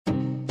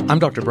I'm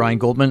Dr. Brian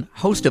Goldman,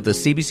 host of the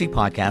CBC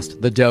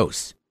podcast, The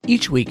Dose.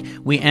 Each week,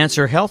 we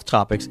answer health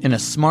topics in a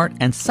smart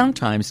and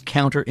sometimes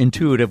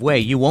counterintuitive way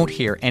you won't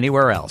hear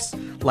anywhere else.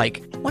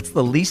 Like, what's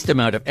the least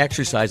amount of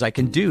exercise I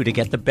can do to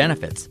get the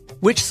benefits?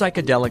 Which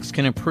psychedelics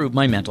can improve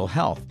my mental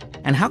health?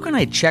 And how can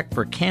I check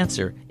for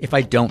cancer if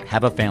I don't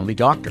have a family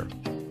doctor?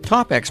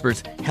 Top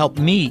experts help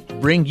me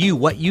bring you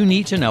what you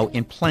need to know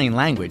in plain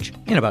language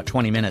in about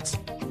 20 minutes.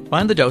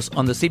 Find The Dose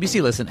on the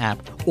CBC Listen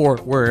app or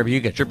wherever you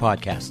get your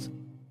podcasts.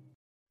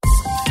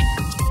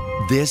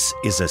 This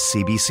is a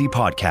CBC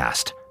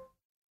podcast.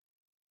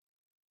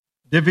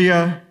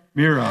 Divya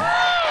Mehra.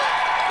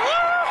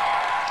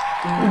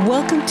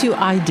 Welcome to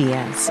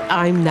Ideas.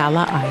 I'm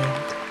Nala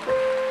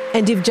Ayed.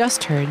 And you've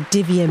just heard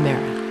Divya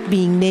Mehra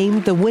being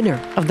named the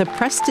winner of the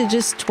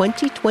prestigious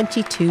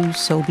 2022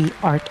 Sobey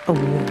Art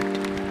Award.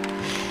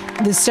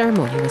 The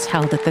ceremony was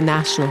held at the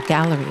National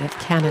Gallery of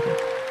Canada.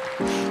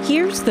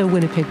 Here's the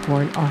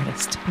Winnipeg-born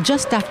artist,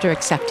 just after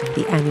accepting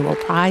the annual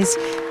prize,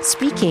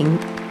 speaking,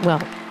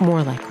 well,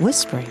 more like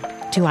whispering,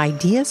 to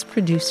Ideas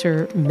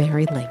producer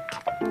Mary Link.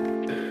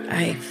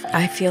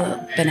 I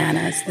feel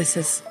bananas. This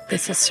is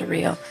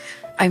surreal.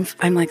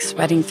 I'm like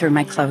sweating through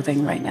my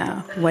clothing right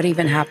now. What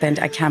even happened?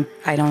 I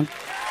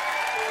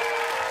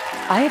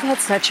have had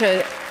such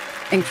a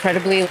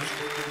incredibly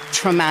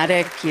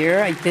traumatic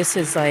year. This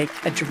is like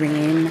a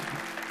dream.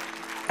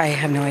 I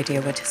have no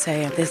idea what to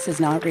say. This is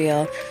not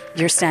real.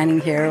 You're standing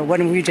here. What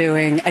are we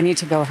doing? I need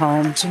to go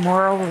home.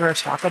 Tomorrow we're going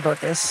to talk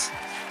about this.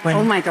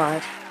 Oh my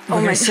God.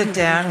 We're going to sit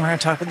down. We're going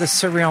to talk about this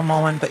surreal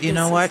moment. But you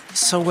know what?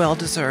 So well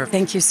deserved.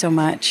 Thank you so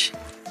much.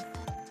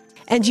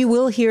 And you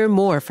will hear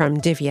more from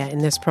Divya in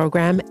this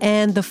program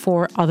and the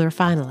 4 other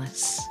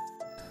finalists.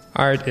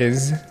 Art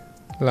is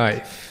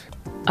life.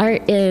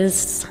 Art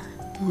is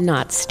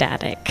not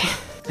static.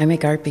 I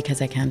make art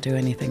because I can't do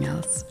anything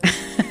else.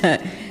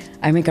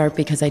 I make art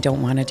because I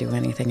don't want to do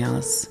anything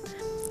else.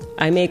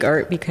 I make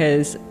art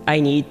because I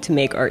need to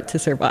make art to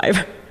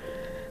survive.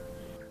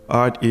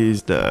 Art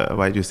is the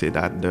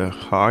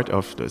heart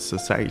of the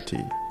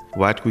society.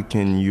 What we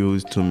can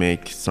use to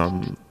make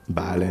some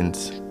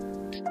balance.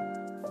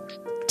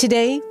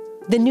 Today,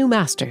 the new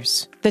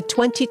masters, the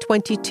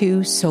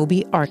 2022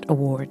 Sobey Art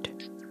Award.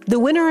 The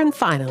winner and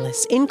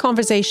finalists in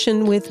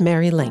conversation with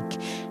Mary Link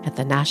at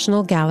the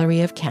National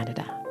Gallery of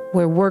Canada,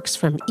 where works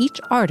from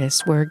each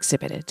artist were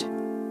exhibited.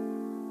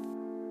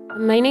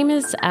 My name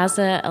is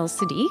Azza El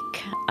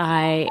Sadiq.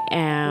 I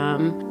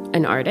am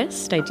an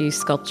artist. I do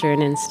sculpture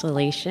and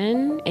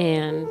installation,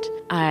 and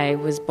I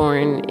was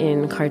born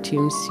in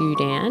Khartoum,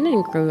 Sudan,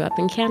 and grew up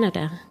in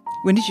Canada.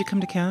 When did you come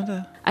to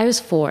Canada? I was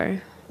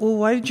 4. Well,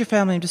 why did your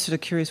family, I'm just sort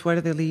of curious, why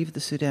did they leave the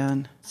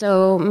Sudan?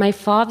 So my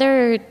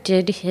father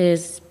did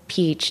his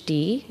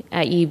PhD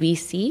at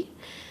UBC,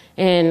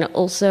 and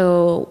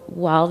also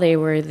while they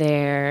were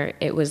there,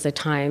 it was the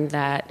time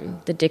that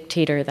the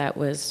dictator that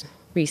was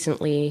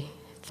recently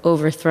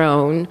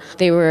overthrown,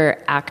 they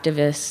were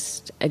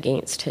activists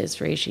against his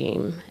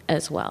regime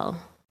as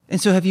well. And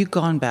so have you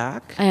gone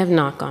back? I have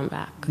not gone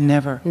back.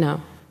 Never?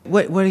 No.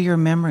 What are your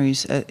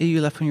memories?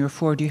 You left when you were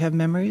 4. Do you have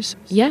memories?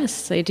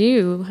 Yes, I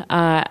do.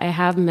 I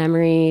have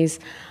memories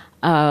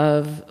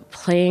of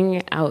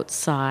playing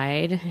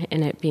outside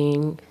and it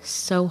being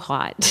so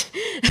hot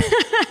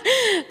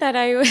that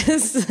I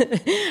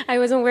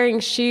wasn't wearing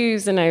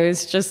shoes, and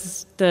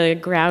the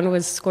ground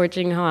was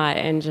scorching hot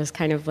and just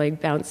kind of like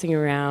bouncing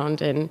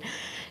around. And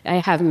I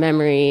have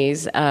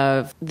memories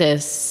of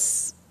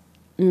this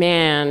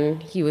man.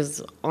 He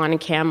was on a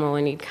camel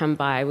and he'd come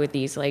by with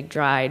these like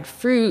dried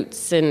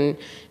fruits and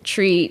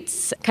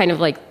treats, kind of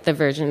like the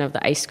version of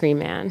the ice cream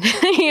man,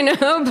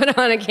 but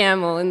on a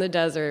camel in the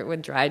desert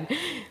with dried,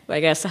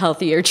 I guess,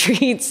 healthier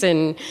treats,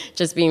 and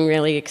just being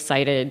really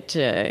excited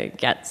to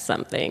get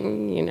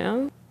something.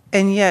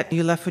 And yet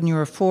you left when you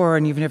were 4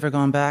 and you've never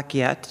gone back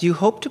yet. Do you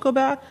hope to go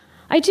back?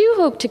 I do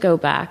hope to go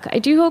back.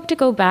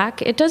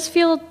 It does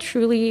feel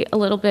truly a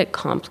little bit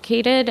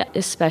complicated,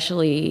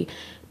 especially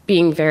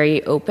being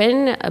very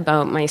open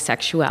about my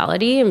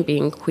sexuality and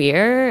being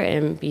queer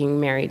and being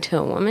married to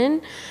a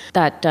woman.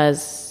 That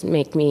does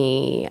make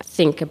me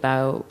think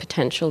about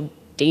potential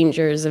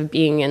dangers of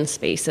being in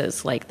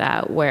spaces like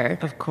that where,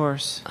 of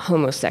course,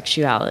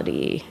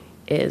 homosexuality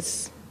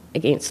is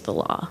against the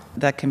law.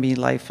 That can be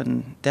life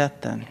and death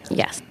then.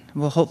 Yes.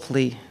 Well,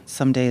 hopefully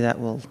someday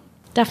that will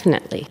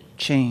definitely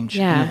change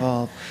and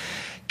evolve.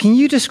 Can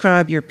you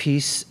describe your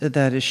piece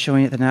that is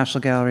showing at the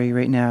National Gallery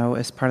right now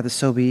as part of the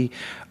Sobey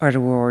Art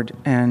Award?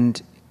 And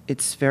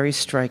it's very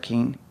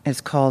striking. It's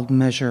called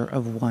Measure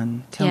of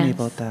One. Tell me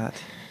about that.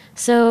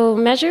 So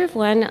Measure of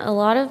One, a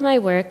lot of my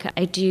work,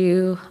 I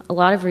do a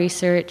lot of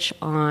research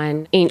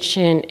on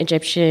ancient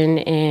Egyptian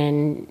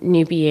and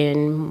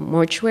Nubian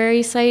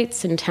mortuary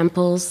sites and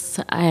temples.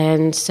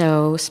 And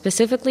so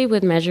specifically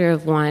with Measure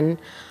of One,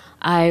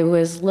 I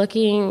was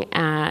looking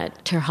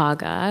at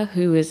Terhaga,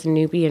 who is a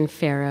Nubian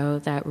pharaoh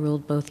that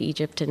ruled both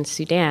Egypt and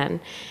Sudan.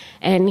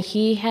 And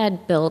he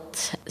had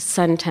built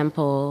Sun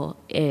Temple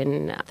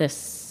in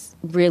this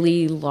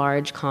really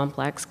large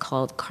complex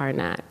called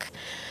Karnak.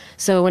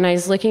 So when I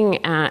was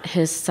looking at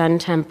his sun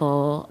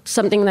temple,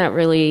 something that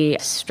really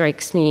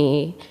strikes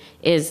me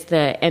is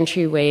the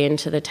entryway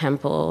into the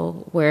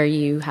temple where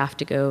you have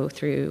to go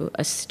through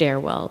a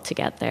stairwell to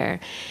get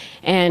there.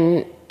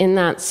 And in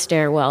that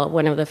stairwell,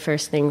 one of the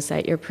first things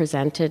that you're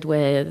presented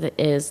with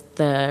is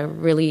the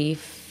really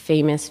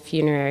famous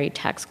funerary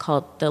text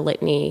called the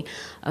Litany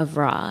of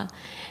Ra.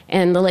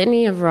 And the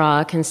Litany of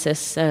Ra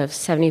consists of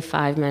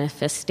 75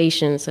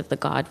 manifestations of the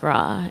god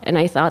Ra. And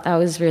I thought that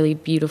was really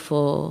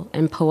beautiful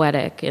and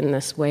poetic in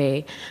this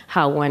way,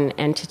 how one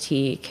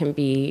entity can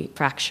be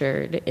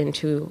fractured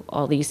into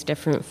all these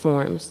different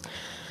forms.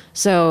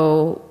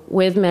 So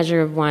with Measure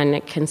of One,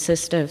 it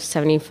consists of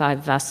 75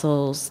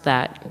 vessels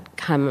that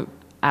come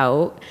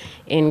out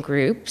in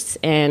groups,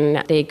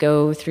 and they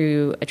go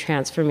through a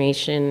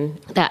transformation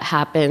that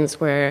happens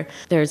where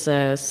there's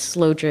a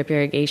slow drip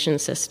irrigation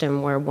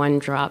system where one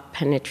drop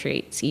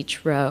penetrates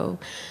each row.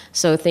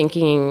 So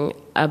thinking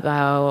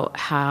about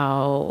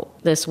how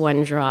this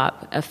one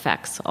drop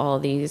affects all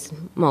these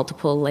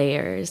multiple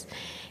layers,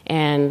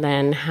 and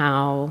then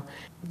how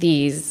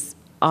these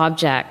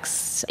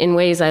objects, in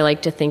ways I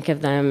like to think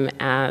of them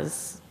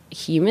as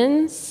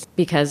humans,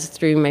 because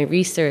through my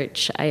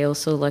research I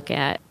also look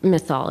at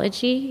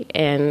mythology,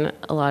 and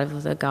a lot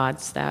of the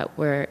gods that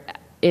were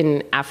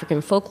in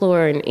African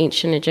folklore and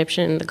ancient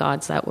Egyptian, the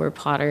gods that were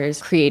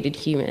potters created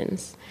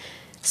humans.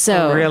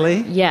 So oh,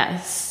 really?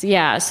 Yes,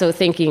 yeah. So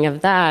thinking of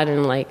that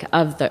and like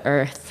of the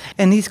earth.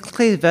 And these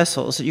clay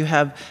vessels that you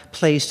have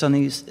placed on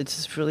these, it's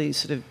this really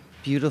sort of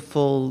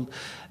beautiful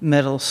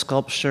metal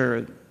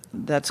sculpture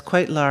that's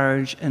quite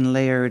large and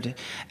layered.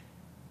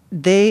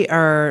 They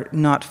are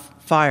not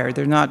fired.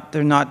 They're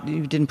not,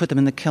 you didn't put them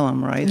in the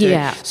kiln, right?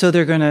 Yeah. So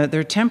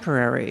they're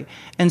temporary.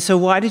 And so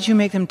why did you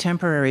make them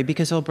temporary?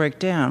 Because they'll break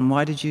down.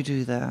 Why did you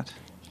do that?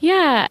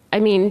 Yeah,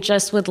 I mean,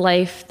 just with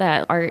life,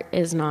 that art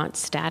is not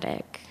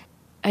static.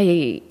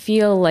 I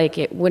feel like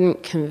it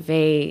wouldn't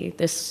convey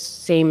the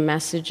same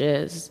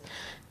messages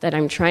that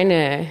I'm trying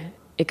to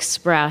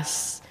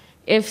express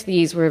if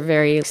these were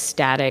very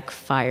static,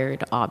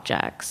 fired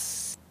objects.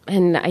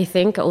 And I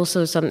think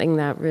also something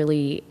that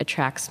really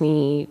attracts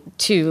me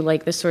to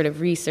like the sort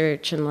of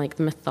research and like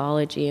the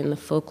mythology and the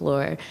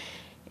folklore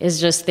is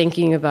just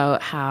thinking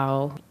about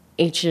how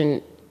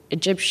ancient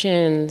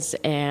Egyptians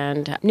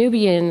and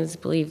Nubians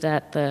believed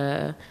that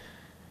the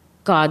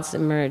gods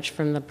emerged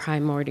from the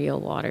primordial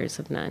waters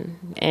of none.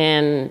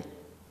 And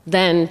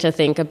then to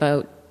think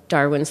about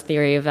Darwin's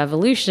theory of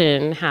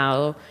evolution,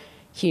 how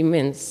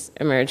humans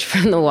emerged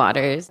from the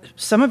waters.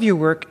 Some of your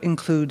work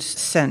includes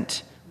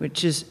scent,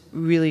 which is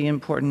really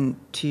important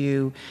to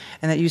you,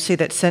 and that you say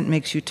that scent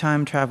makes you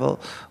time travel.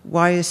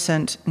 Why is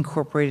scent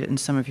incorporated in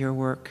some of your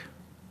work?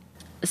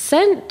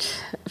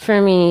 Scent,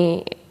 for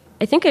me,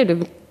 I think it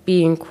would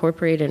be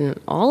incorporated in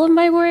all of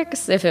my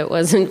works if it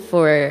wasn't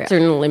for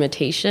certain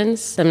limitations.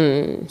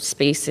 Some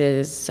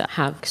spaces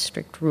have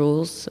strict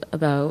rules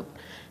about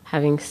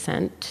having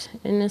scent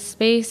in a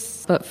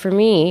space. But for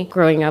me,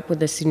 growing up with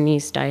the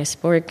Sudanese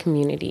diasporic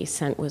community,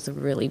 scent was a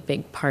really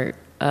big part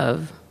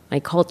of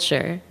my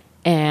culture.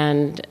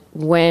 And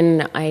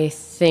when I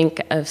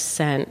think of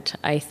scent,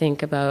 I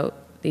think about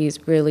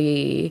these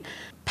really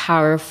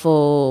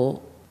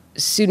powerful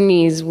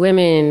Sudanese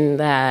women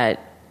that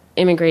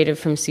immigrated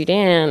from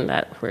Sudan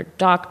that were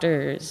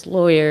doctors,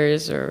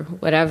 lawyers, or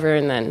whatever,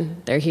 and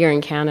then they're here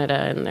in Canada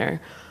and they're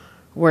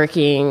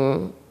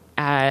working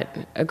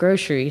at a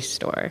grocery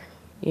store,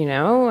 you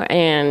know?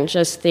 And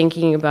just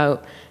thinking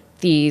about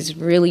these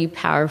really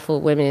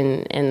powerful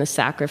women and the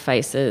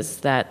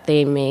sacrifices that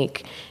they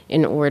make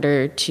in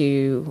order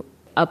to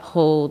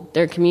uphold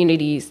their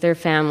communities, their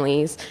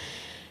families,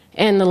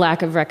 and the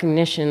lack of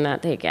recognition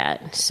that they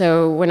get.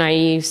 So when I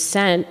use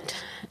scent,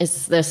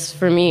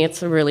 for me,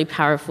 it's a really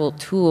powerful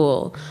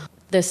tool.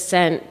 The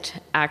scent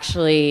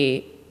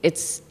actually,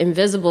 it's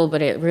invisible,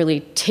 but it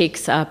really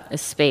takes up a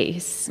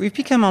space. We've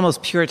become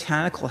almost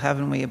puritanical,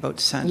 haven't we, about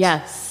scent?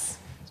 Yes,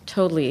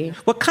 totally.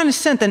 What kind of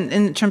scent, then,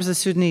 in terms of the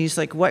Sudanese,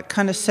 like what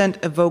kind of scent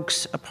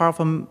evokes a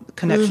powerful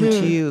connection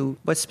to you?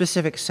 What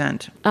specific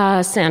scent?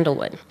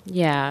 Sandalwood.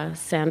 Yeah,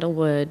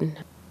 sandalwood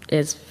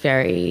is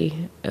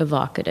very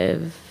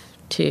evocative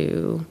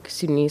to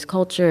Sudanese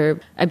culture.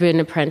 I've been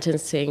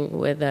apprenticing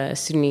with a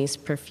Sudanese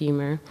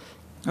perfumer.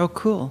 Oh,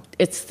 cool.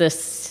 It's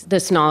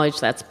this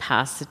knowledge that's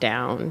passed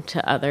down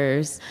to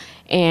others.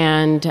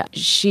 And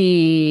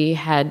she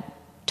had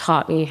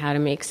taught me how to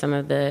make some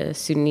of the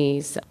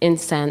Sudanese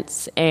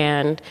incense,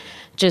 and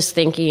just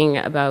thinking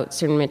about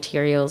certain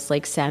materials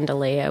like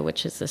sandalea,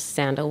 which is a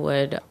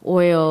sandalwood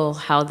oil,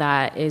 how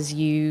that is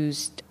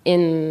used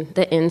in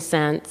the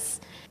incense.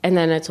 And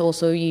then it's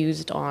also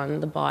used on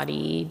the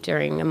body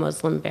during a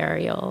Muslim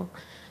burial.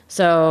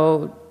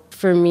 So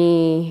for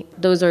me,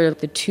 those are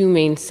the two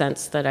main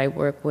scents that I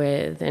work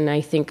with. And I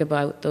think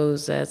about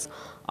those as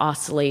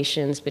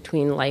oscillations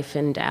between life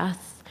and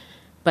death,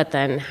 but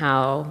then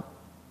how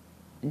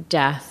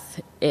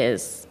death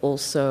is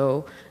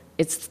also,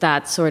 it's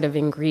that sort of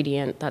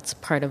ingredient that's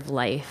part of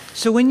life.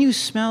 So when you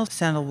smell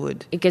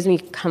sandalwood, it gives me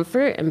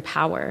comfort and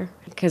power.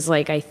 because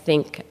like I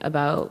think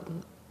about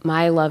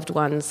my loved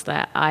ones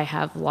that I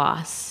have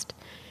lost,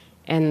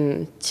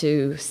 and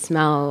to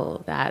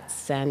smell that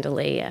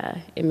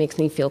sandalia, it makes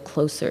me feel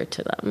closer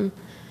to them.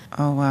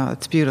 Oh, wow,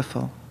 that's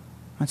beautiful.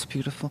 That's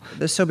beautiful.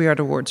 The Sobey Art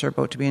Awards are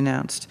about to be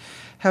announced.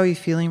 How are you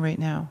feeling right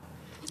now?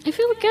 I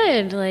feel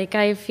good. Like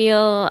I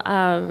feel,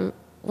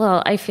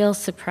 I feel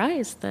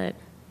surprised that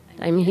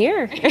I'm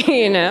here,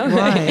 you know?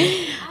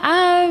 Why?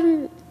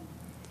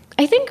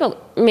 I think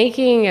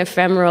making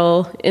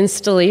ephemeral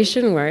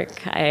installation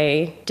work,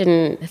 I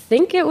didn't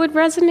think it would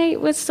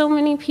resonate with so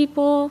many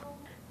people.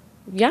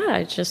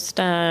 Yeah, just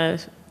I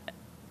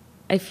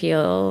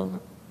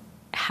feel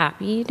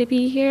happy to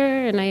be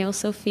here, and I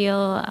also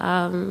feel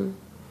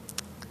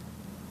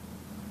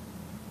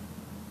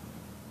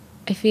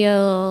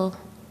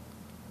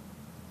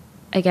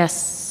I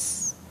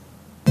guess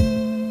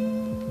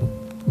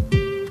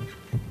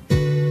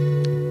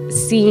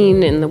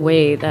seen in the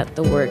way that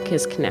the work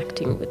is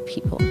connecting with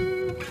people.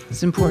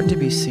 It's important to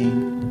be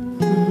seen.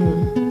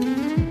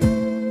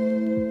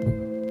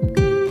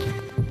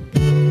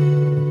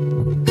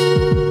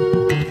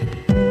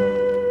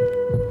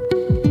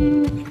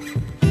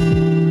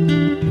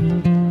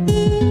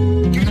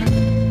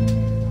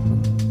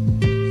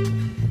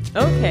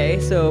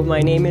 So my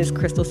name is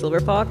Crystal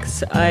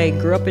Silverfox. I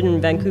grew up in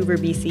Vancouver,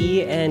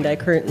 BC, and I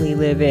currently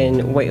live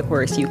in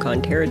Whitehorse,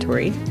 Yukon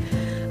Territory.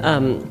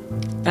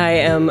 I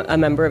am a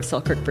member of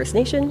Selkirk First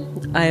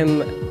Nation.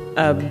 I'm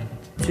a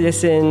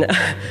citizen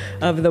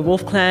of the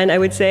Wolf Clan, I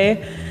would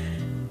say.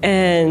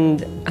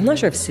 And I'm not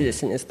sure if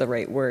citizen is the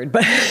right word,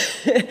 but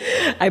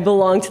I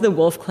belong to the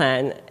Wolf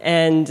Clan,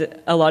 and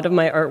a lot of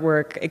my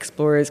artwork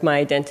explores my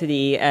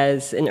identity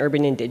as an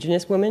urban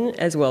Indigenous woman,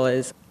 as well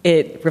as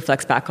it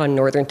reflects back on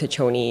Northern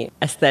Tachoni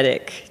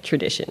aesthetic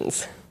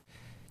traditions.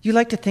 You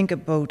like to think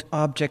about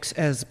objects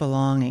as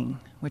belonging,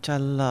 which I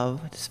love.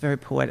 It's a very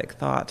poetic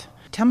thought.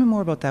 Tell me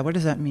more about that. What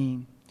does that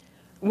mean?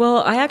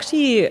 Well, I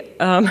actually,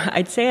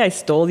 I'd say I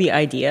stole the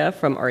idea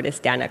from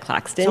artist Dana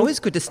Claxton. It's always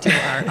good to steal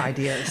art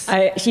ideas.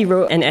 She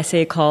wrote an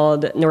essay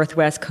called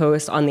Northwest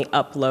Coast on the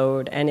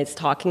Upload, and it's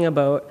talking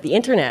about the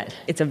internet.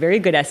 It's a very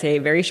good essay,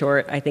 very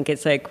short. I think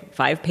it's like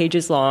 5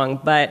 pages long,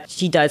 but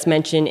she does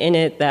mention in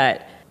it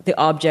that the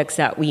objects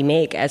that we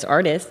make as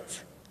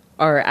artists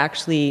are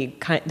actually,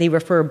 they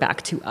refer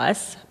back to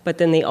us, but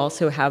then they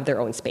also have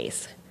their own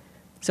space.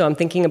 So I'm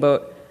thinking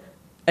about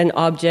an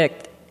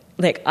object,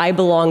 like I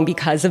belong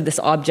because of this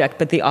object,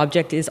 but the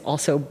object is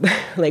also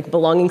like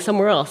belonging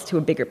somewhere else to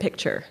a bigger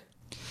picture.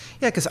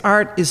 Yeah, because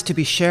art is to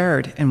be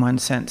shared in one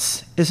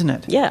sense, isn't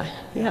it? Yeah,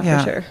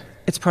 for sure.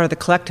 It's part of the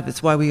collective.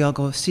 It's why we all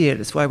go see it.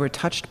 It's why we're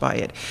touched by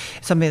it.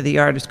 Something that the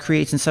artist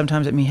creates, and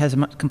sometimes it has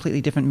a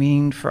completely different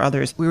meaning for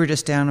others. We were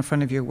just down in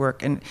front of your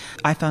work, and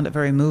I found it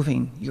very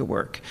moving, your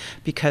work,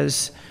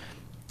 because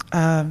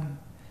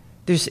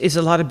there's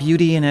a lot of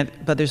beauty in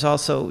it, but there's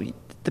also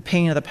the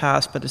pain of the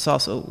past, but it's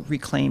also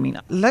reclaiming.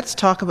 Let's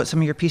talk about some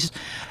of your pieces.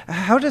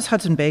 How does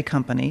Hudson Bay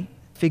Company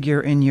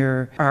figure in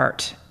your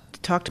art?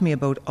 Talk to me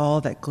about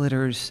All That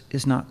Glitters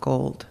Is Not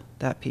Gold,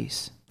 that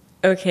piece.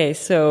 Okay,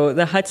 so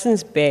the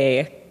Hudson's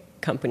Bay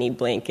Company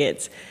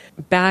blankets,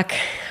 back,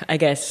 I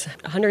guess,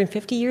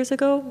 150 years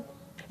ago?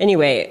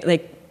 Anyway,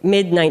 like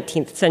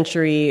mid-19th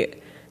century,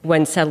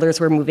 when settlers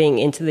were moving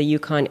into the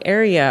Yukon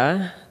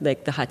area,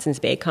 like the Hudson's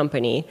Bay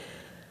Company,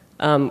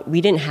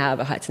 we didn't have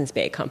a Hudson's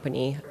Bay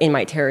Company in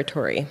my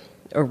territory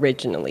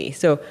originally.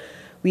 So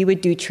we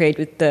would do trade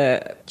with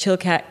the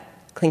Chilkat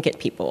Tlingit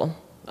people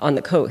on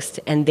the coast,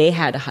 and they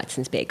had a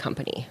Hudson's Bay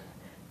Company.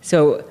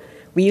 So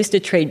we used to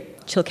trade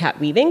Chilkat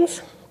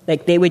weavings.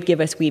 Like they would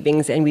give us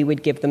weavings, and we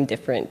would give them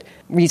different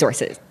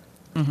resources,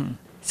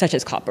 such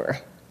as copper.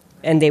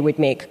 And they would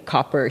make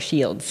copper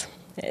shields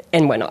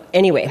and whatnot.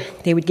 Anyway,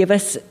 they would give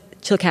us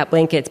Chilkat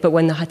blankets, but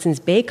when the Hudson's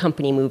Bay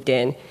Company moved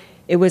in,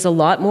 it was a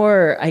lot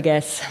more, I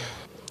guess,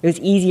 it was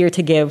easier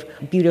to give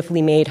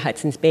beautifully made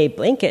Hudson's Bay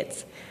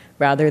blankets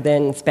rather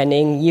than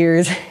spending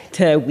years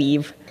to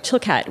weave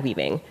Chilkat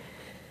weaving.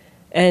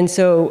 And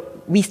so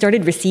we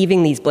started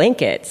receiving these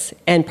blankets,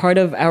 and part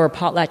of our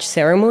potlatch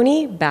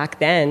ceremony back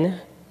then,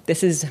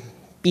 this is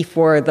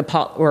before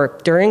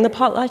during the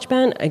potlatch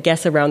ban, I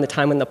guess around the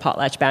time when the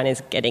potlatch ban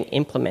is getting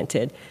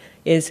implemented,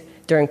 is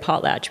during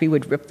potlatch, we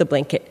would rip the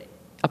blanket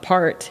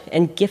apart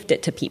and gift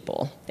it to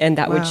people, and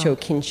that would show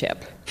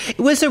kinship.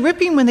 Was the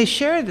ripping, when they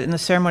shared it in the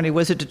ceremony,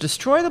 was it to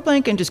destroy the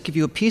blanket and just give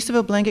you a piece of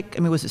a blanket?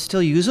 I mean, was it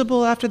still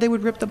usable after they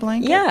would rip the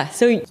blanket? Yeah,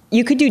 so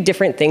you could do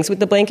different things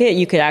with the blanket.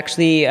 You could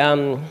actually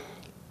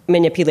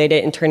manipulate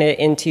it and turn it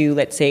into,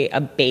 let's say,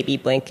 a baby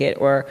blanket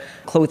or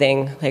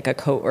clothing, like a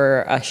coat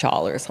or a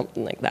shawl or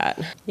something like that.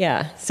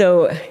 Yeah,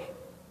 so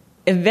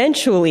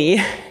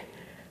eventually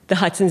the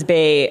Hudson's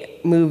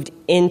Bay moved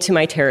into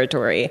my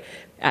territory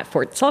at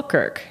Fort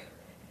Selkirk.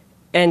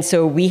 And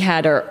so we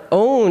had our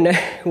own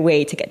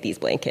way to get these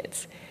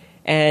blankets.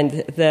 And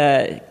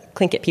the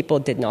Tlingit people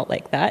did not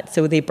like that,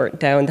 so they burnt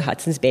down the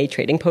Hudson's Bay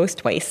Trading Post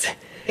twice.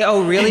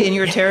 Oh, really? In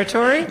your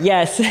territory?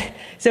 Yes.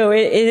 So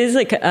it is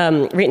like,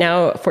 right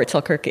now, Fort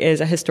Selkirk is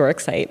a historic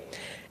site.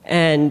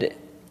 And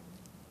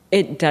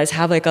It does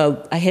have like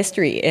a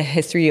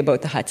history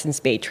about the Hudson's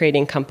Bay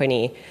Trading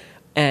Company,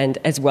 and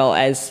as well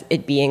as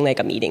it being like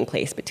a meeting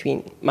place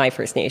between my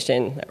First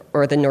Nation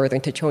or the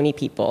Northern Tachoni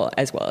people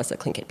as well as the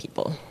Tlingit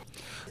people.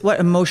 What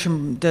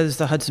emotion does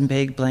the Hudson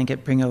Bay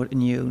blanket bring out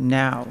in you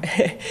now?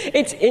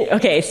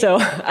 Okay, so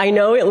I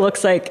know it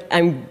looks like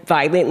I'm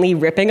violently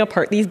ripping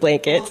apart these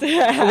blankets.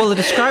 Well,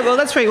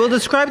 that's right. We'll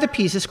describe the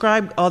piece.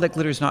 Describe All That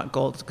Glitters Not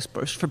Gold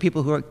for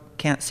people who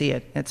can't see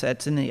it.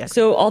 It's in the...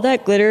 So All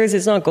That Glitters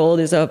Is Not Gold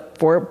is a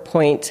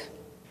 4-point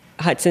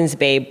Hudson's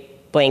Bay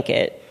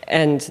blanket.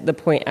 And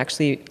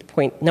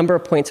the number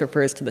of points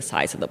refers to the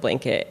size of the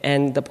blanket,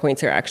 and the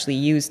points are actually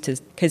used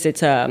because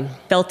it's a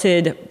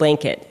felted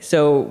blanket.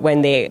 So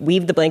when they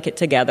weave the blanket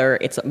together,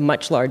 it's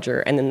much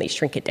larger, and then they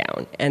shrink it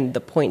down, and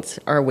the points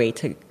are a way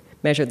to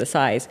measure the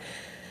size.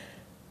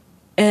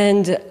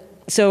 And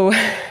so,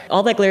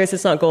 All That Glitters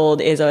Is Not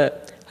Gold is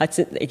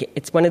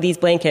it's one of these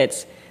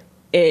blankets.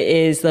 It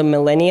is the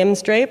Millennium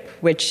Stripe,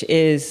 which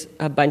is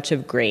a bunch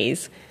of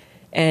grays,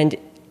 and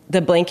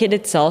the blanket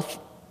itself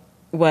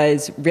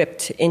was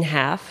ripped in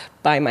half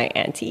by my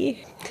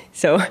auntie.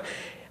 So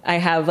I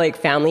have like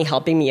family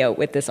helping me out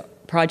with this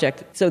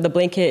project. So the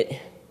blanket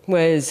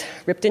was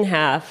ripped in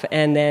half,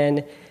 and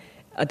then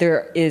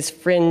there is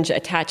fringe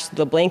attached to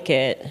the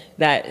blanket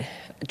that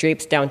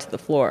drapes down to the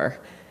floor.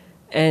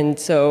 And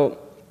so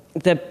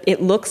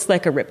it looks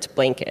like a ripped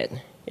blanket.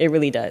 It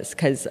really does,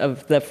 because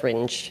of the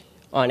fringe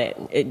on it.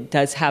 It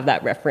does have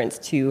that reference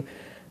to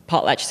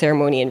potlatch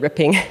ceremony and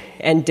ripping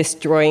and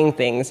destroying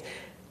things.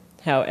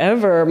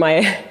 However,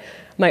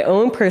 my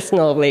own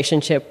personal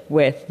relationship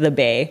with the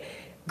Bay,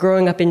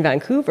 growing up in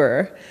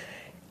Vancouver,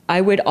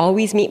 I would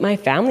always meet my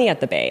family at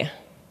the Bay,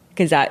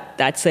 because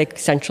that's like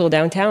central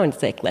downtown.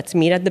 It's like, let's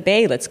meet at the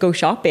Bay, let's go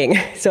shopping.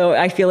 So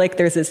I feel like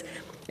there's this,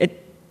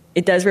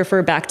 it does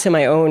refer back to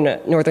my own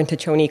Northern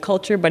Tachoni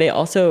culture, but it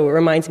also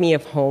reminds me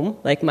of home,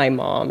 like my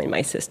mom and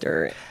my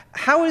sister.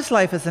 How is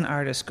life as an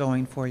artist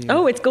going for you?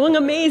 Oh, it's going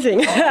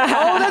amazing. Oh,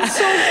 that's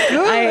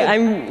so good.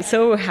 I'm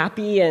so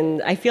happy, and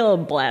I feel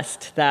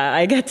blessed that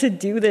I get to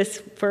do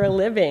this for a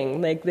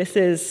living. Like,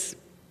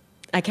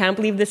 I can't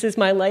believe this is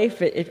my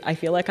life. I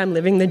feel like I'm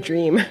living the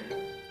dream.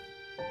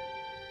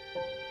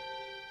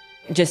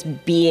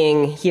 Just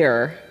being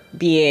here,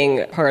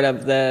 being part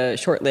of the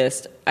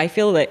shortlist, I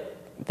feel like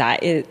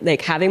that is,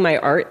 like, having my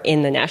art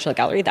in the National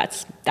Gallery,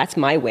 that's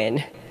my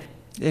win.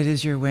 It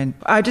is your win.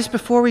 Just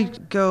before we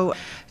go,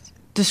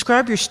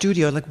 describe your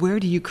studio. Like, where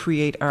do you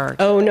create art?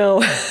 Oh,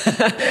 no.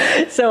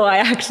 So I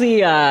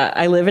actually,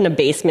 I live in a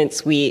basement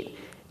suite,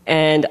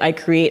 and I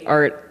create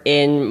art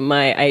in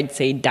my, I'd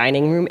say,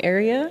 dining room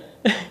area.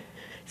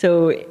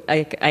 So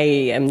I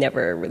am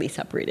never really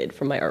separated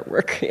from my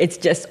artwork. It's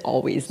just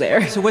always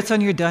there. So what's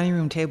on your dining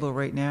room table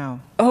right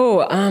now? Oh,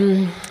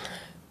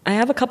 I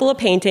have a couple of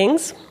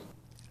paintings.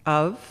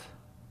 Of?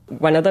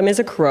 One of them is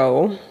a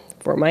crow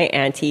for my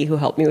auntie who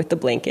helped me with the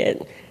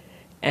blanket.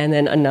 And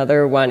then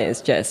another one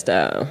is just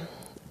an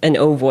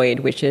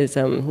ovoid, which is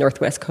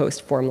Northwest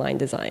Coast form line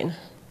design.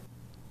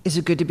 Is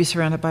it good to be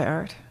surrounded by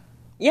art?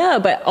 Yeah,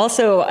 but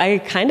also I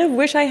kind of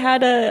wish I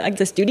had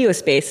a studio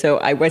space so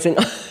I wasn't,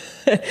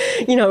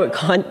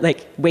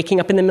 like waking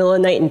up in the middle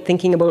of the night and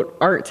thinking about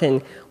art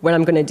and what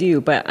I'm going to do.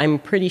 But I'm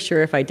pretty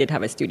sure if I did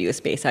have a studio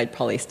space, I'd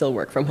probably still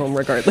work from home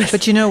regardless.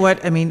 But you know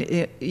what? I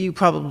mean, you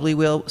probably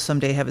will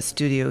someday have a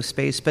studio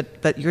space,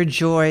 but your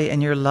joy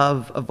and your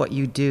love of what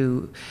you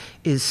do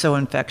is so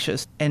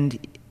infectious. And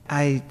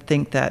I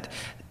think that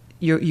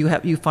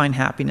you find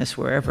happiness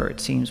wherever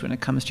it seems when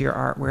it comes to your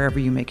art, wherever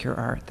you make your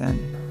art then.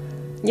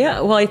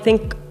 Yeah, well, I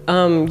think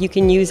you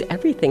can use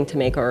everything to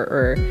make art,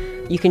 or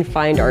you can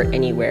find art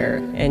anywhere.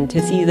 And to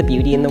see the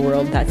beauty in the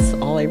world, that's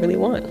all I really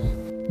want.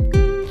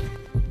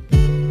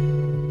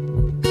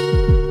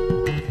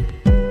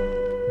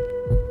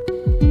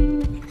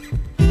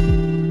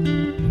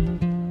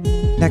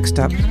 Next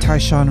up,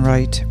 Tyshawn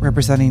Wright,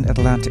 representing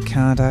Atlantic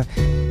Canada.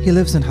 He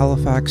lives in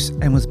Halifax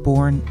and was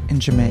born in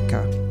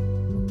Jamaica.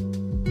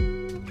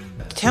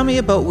 Tell me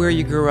about where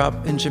you grew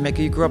up in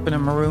Jamaica. You grew up in a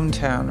maroon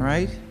town,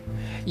 right?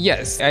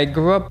 Yes, I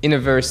grew up in a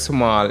very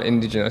small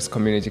indigenous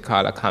community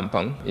called a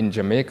Kampong in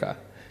Jamaica.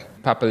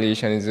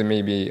 Population is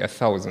maybe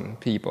 1,000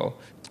 people.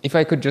 If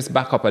I could just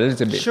back up a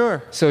little bit.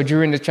 Sure. So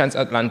during the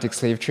transatlantic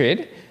slave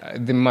trade,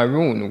 the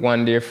Maroon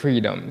won their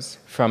freedoms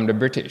from the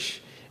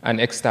British and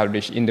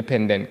established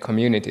independent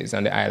communities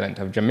on the island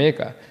of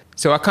Jamaica.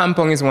 So a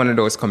Kampong is one of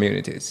those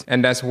communities,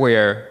 and that's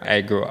where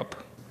I grew up.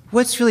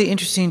 What's really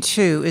interesting,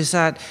 too, is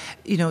that,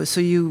 so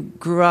you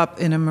grew up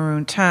in a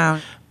maroon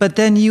town, but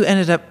then you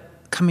ended up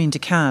coming to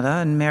Canada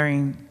and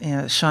marrying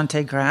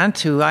Shante Grant,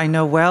 who I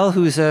know well,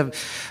 who was a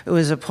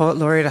poet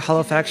laureate at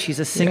Halifax. She's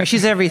a singer. Yeah.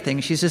 She's everything.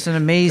 She's just an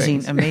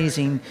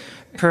amazing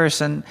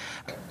person.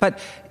 But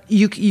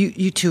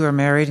you two are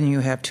married and you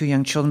have 2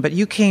 young children, but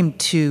you came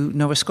to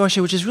Nova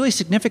Scotia, which is really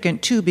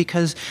significant, too,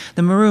 because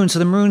the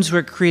Maroons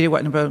were created,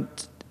 in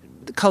about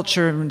the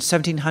culture in the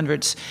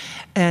 1700s,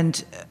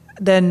 and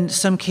then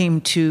some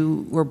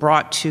were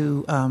brought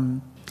to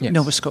yes.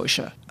 Nova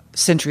Scotia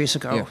centuries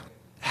ago. Yeah.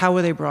 How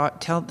were they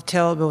brought?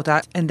 Tell about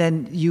that. And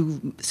then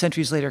you,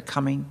 centuries later,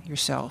 coming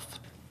yourself.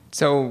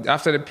 So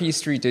after the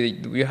peace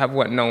treaty, we have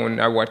what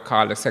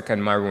called the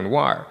Second Maroon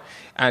War.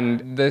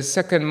 And the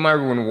Second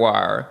Maroon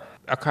War,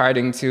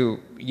 according to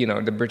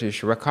the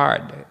British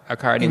record,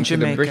 according to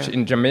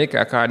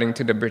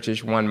the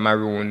British, one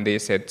maroon, they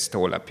said,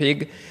 stole a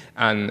pig,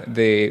 and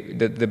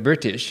the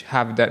British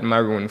have that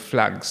maroon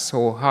flag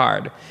so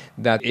hard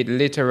that it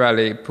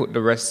literally put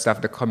the rest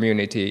of the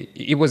community.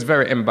 It was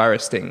very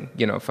embarrassing,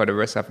 for the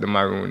rest of the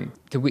maroon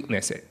to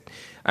witness it.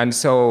 And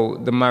so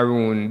the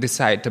Maroon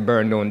decided to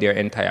burn down their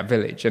entire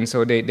village. And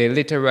so they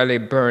literally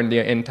burned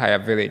their entire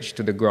village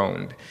to the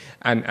ground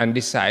and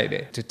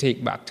decided to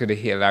take back to the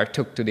hill, or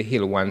took to the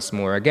hill once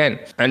more again.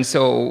 And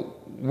so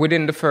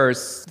within the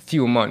first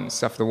few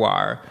months of the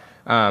war,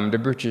 the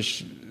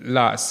British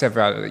lost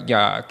several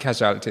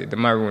casualties. The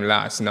Maroon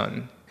lost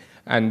none.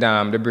 And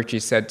the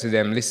British said to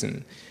them,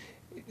 listen,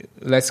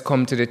 let's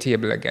come to the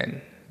table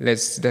again.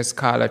 Let's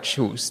call a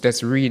truce.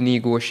 Let's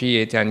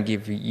renegotiate and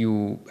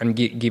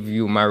give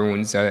you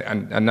Maroons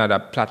another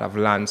plot of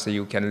land so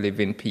you can live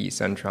in peace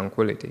and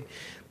tranquility.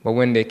 But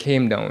when they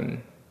came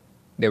down,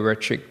 they were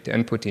tricked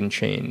and put in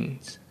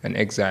chains and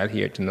exiled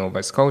here to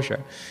Nova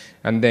Scotia.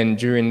 And then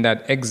during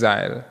that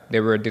exile, they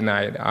were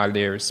denied all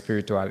their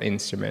spiritual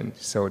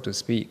instruments, so to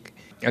speak.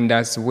 And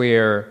that's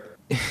where,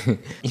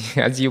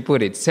 as you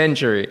put it,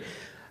 century,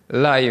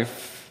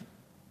 life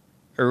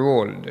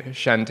rolled,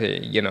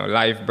 Shanti,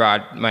 life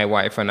brought my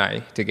wife and I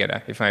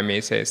together, if I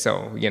may say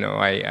so.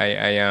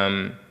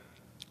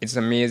 It's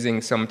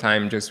amazing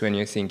sometimes just when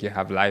you think you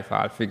have life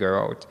all figured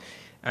out,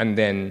 and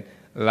then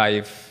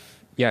life,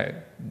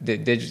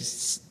 they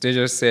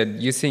just said,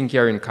 you think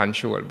you're in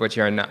control, but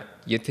you're not.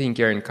 You think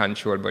you're in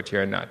control, but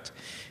you're not.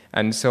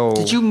 And so...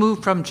 Did you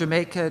move from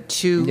Jamaica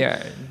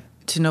to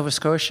Nova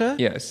Scotia?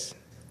 Yes.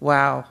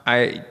 Wow.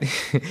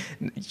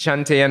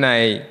 Shanti and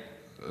I,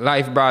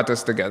 life brought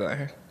us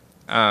together.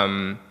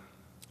 In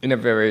a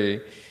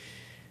very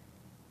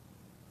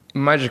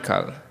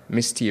magical,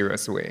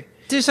 mysterious way.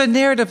 There's a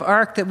narrative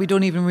arc that we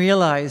don't even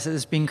realize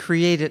is being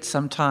created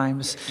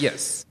sometimes.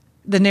 Yes.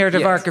 The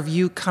narrative arc of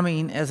you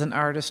coming as an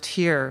artist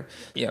here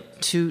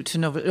to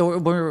Nova, or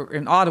we're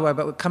in Ottawa,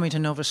 but coming to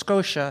Nova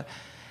Scotia,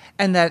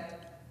 and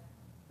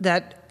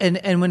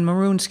and when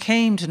Maroons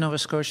came to Nova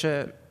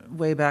Scotia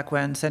way back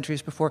when,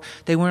 centuries before,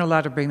 they weren't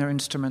allowed to bring their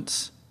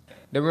instruments.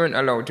 They weren't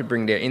allowed to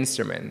bring their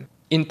instrument.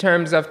 In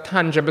terms of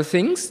tangible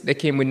things, they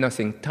came with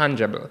nothing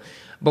tangible.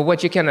 But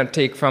what you cannot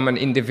take from an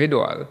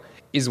individual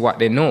is what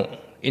they know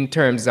in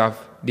terms of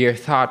their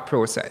thought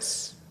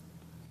process.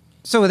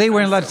 So they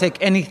weren't allowed to take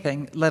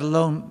anything, let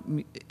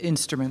alone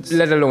instruments.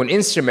 Let alone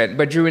instrument.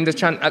 But during the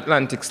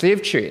transatlantic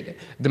slave trade,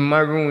 the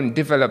Maroon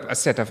developed a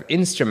set of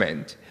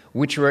instruments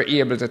which were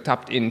able to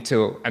tap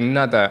into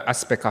another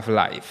aspect of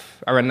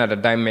life or another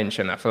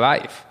dimension of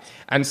life.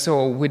 And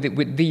so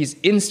with these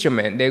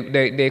instruments,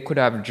 they could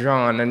have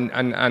drawn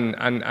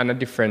and a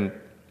different...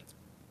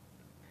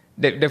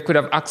 They could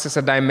have accessed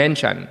a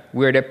dimension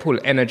where they pull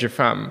energy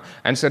from.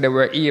 And so they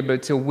were able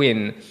to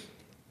win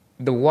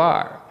the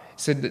war.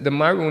 So the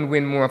Maroon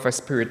win more of a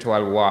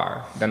spiritual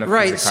war than a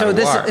physical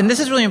war. And this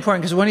is really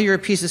important because one of your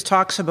pieces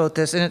talks about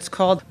this, and it's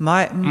called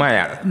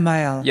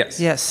Mayal.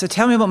 Yes. So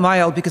tell me about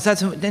Mayal, because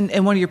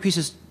and one of your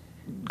pieces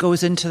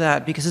goes into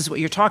that, because this is what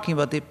you're talking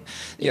about.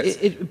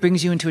 It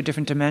brings you into a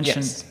different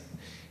dimension. Yes.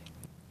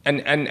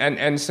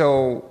 And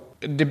so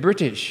the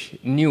British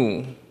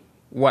knew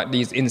what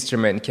these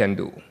instruments can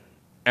do.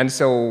 And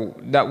so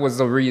that was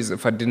the reason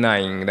for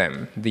denying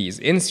them these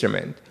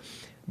instruments.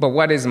 But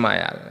what is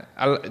Mayal?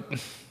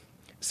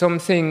 Some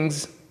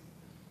things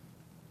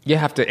you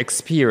have to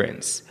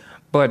experience.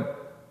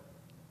 But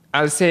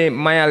I'll say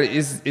Mayal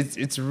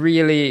it's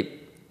really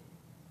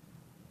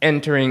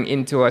entering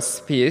into a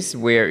space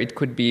where it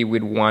could be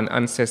with one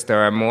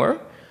ancestor or more,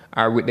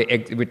 or with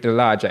the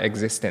larger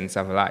existence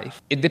of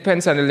life. It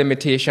depends on the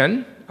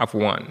limitation of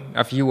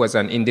you as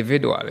an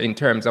individual, in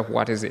terms of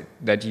what is it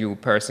that you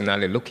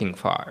personally looking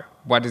for,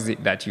 what is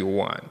it that you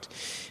want.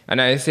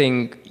 And I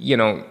think,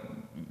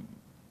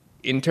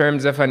 in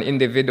terms of an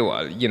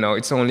individual,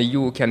 it's only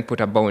you who can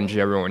put a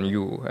boundary around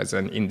you as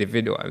an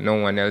individual. No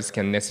one else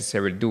can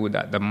necessarily do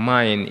that. The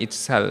mind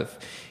itself,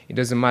 it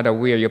doesn't matter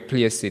where you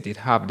place it, it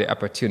have the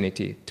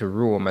opportunity to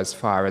roam as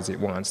far as it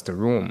wants to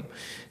roam,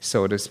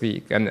 so to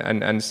speak.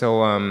 And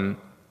so,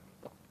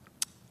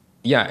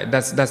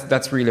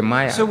 that's really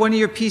Maya. So one of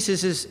your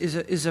pieces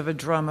is of a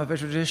drum, of a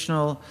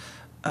traditional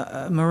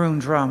maroon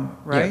drum,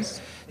 right? Yes.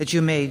 That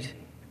you made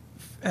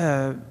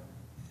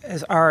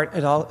as art,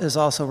 it is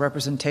also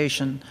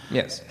representation.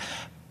 Yes.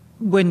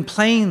 When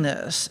playing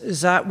this,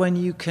 is that when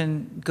you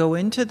can go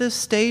into this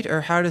state,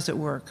 or how does it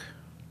work?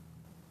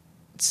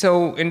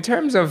 So in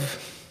terms of...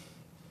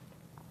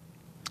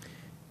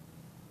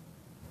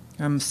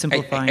 I'm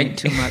simplifying it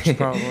too much,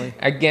 probably.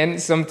 Again,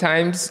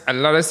 sometimes a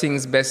lot of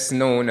things best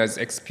known as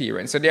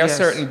experience. So there are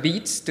certain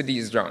beats to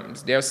these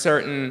drums. There are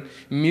certain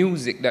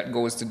music that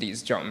goes to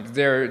these drums.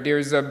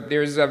 There's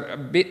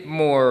a bit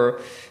more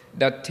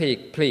that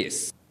take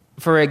place.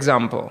 For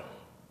example,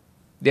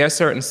 There are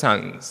certain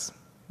songs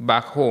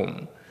back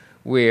home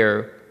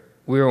where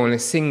we only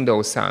sing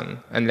those songs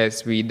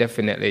unless we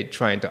definitely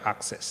trying to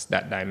access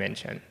that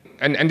dimension.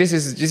 And this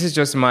is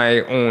just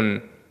my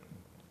own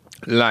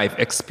life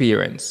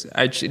experience.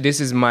 This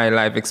is my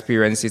life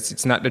experience.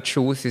 It's not the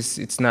truth.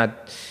 It's no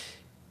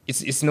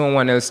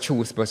one else's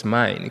truth but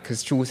mine,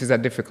 because truth is a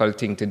difficult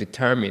thing to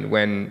determine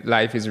when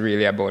life is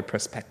really about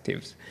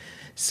perspectives.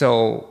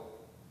 So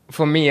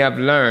for me, I've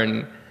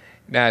learned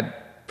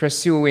that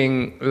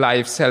pursuing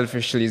life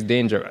selfishly is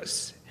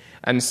dangerous.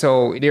 And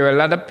so there are a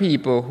lot of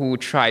people who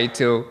try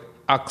to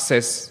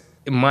access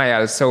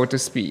Maya, so to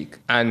speak,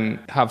 and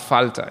have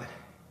falter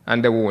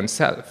on their own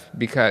self,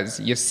 because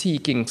you're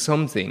seeking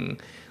something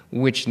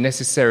which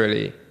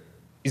necessarily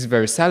is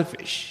very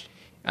selfish.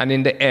 And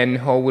in the end,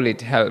 how will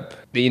it help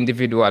the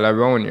individual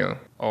around you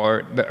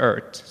or the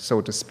earth,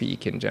 so to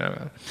speak, in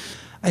general?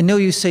 I know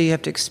you say you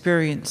have to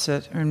experience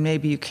it, or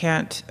maybe you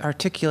can't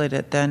articulate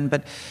it then,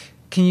 but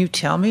can you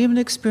tell me of an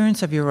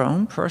experience of your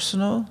own,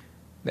 personal?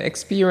 The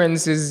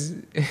experience is,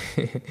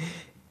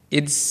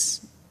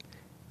 it's,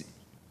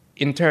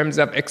 in terms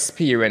of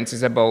experience,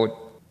 is about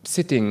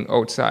sitting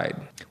outside,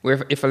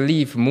 where if a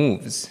leaf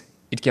moves,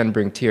 it can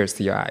bring tears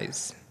to your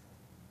eyes.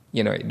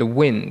 You know, the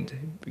wind,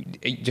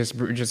 it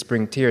just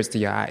bring tears to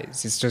your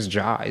eyes. It's just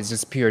joy. It's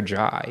just pure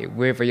joy.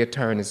 Wherever you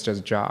turn, it's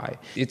just joy.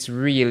 It's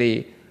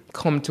really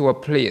come to a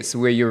place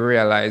where you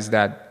realize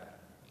that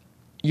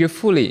you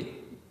fully,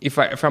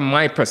 from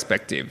my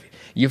perspective,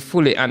 you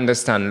fully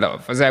understand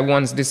love. As I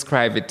once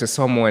described it to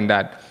someone,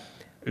 that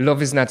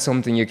love is not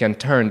something you can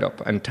turn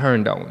up and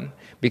turn down,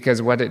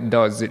 because what it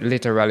does, it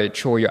literally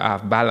throw you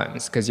off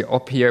balance, because you're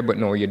up here, but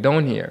no, you're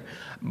down here.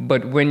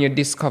 But when you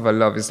discover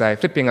love, it's like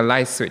flipping a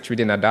light switch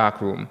within a dark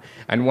room.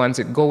 And once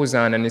it goes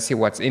on and you see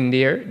what's in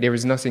there, there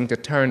is nothing to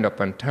turn up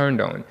and turn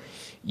down.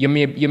 You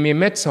may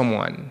met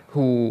someone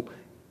who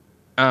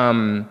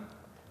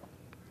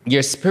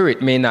your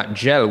spirit may not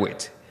gel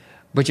with,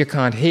 but you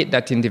can't hate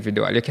that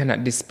individual. You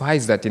cannot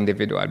despise that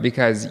individual,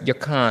 because you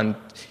can't,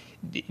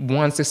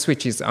 once the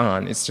switch is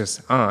on, it's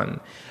just on.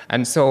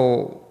 And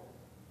so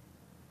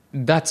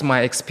that's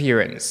my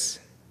experience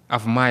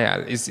of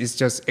Maya, is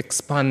just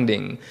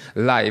expanding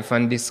life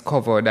and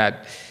discover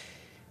that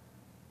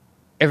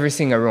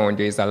everything around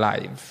you is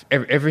alive.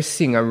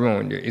 Everything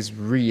around you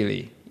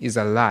is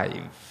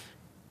alive,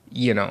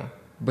 you know.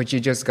 But you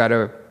just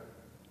gotta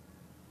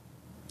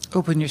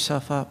open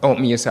yourself up.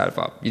 Open yourself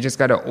up. You just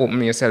gotta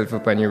open yourself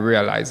up, and you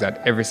realize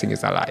that everything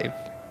is alive.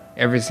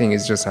 Everything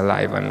is just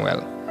alive and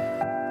well.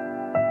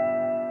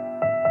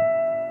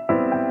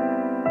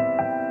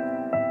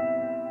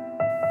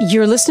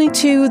 You're listening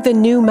to The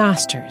New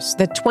Masters,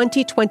 the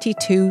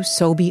 2022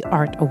 Sobey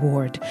Art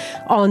Award,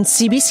 on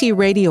CBC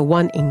Radio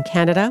 1 in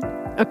Canada,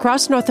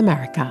 across North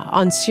America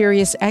on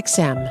Sirius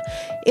XM,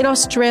 in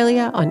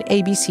Australia on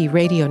ABC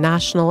Radio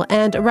National,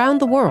 and around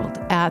the world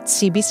at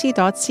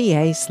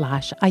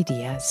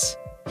cbc.ca/ideas.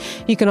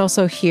 You can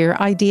also hear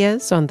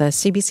Ideas on the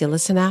CBC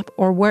Listen app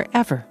or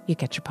wherever you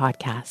get your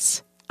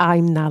podcasts.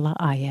 I'm Nala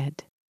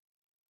Ayed.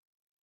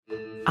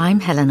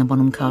 I'm Helena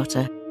Bonham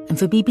Carter, and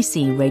for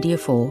BBC Radio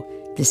 4,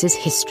 this is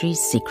History's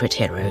Secret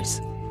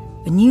Heroes,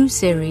 a new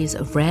series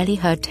of rarely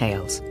heard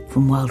tales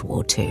from World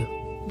War II.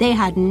 They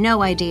had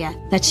no idea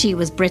that she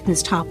was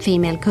Britain's top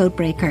female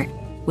codebreaker.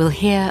 We'll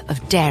hear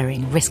of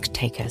daring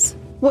risk-takers.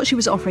 What she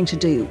was offering to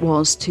do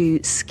was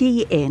to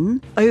ski in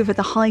over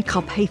the high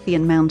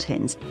Carpathian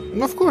mountains.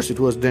 Of course it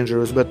was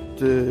dangerous, but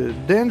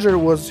danger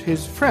was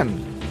his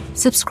friend.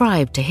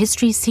 Subscribe to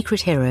History's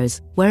Secret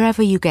Heroes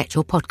wherever you get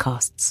your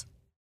podcasts.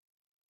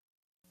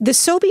 The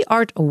Sobey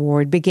Art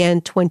Award began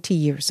 20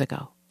 years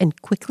ago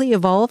and quickly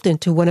evolved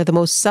into one of the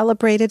most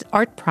celebrated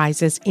art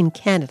prizes in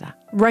Canada,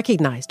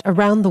 recognized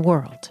around the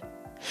world.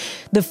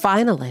 The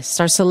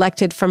finalists are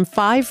selected from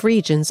 5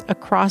 regions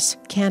across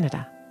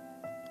Canada.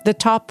 The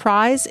top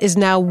prize is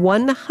now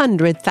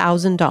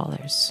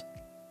 $100,000.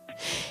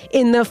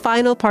 In the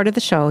final part of the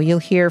show, you'll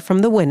hear from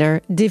the winner,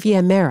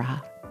 Divya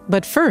Mehra.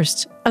 But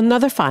first,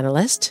 another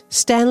finalist,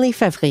 Stanley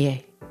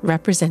Fevrier,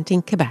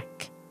 representing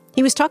Quebec.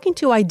 He was talking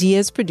to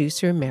Ideas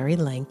producer Mary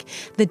Link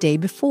the day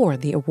before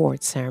the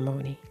award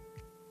ceremony.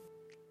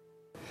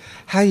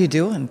 How you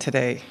doing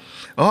today?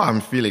 Oh,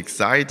 I'm feel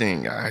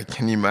exciting. I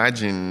can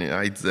imagine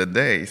it's a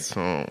day,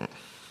 so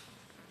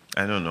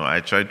I don't know. I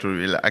try to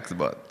relax,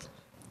 but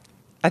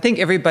I think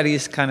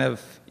everybody's kind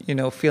of,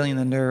 feeling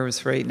the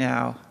nerves right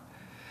now.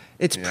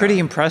 It's pretty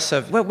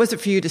impressive. What was it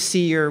for you to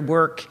see your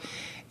work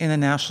in the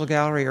National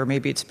Gallery, or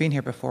maybe it's been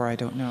here before, I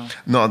don't know.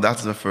 No,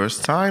 that's the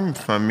first time.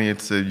 For me,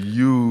 it's a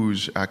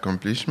huge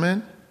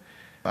accomplishment.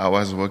 I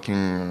was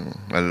working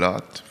a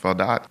lot for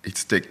that. It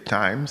takes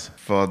time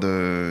for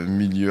the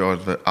milieu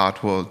of the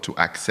art world to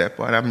accept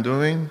what I'm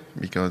doing,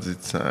 because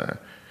it's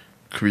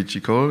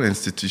critical,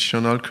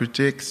 institutional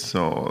critics.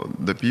 So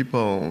the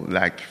people,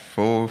 like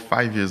 4 or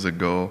 5 years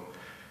ago,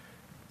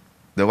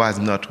 they was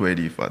not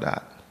ready for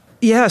that.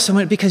 Yeah,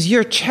 so because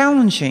you're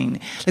challenging,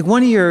 like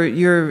one of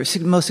your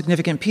most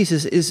significant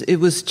pieces is it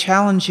was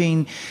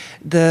challenging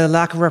the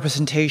lack of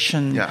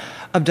representation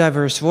of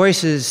diverse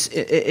voices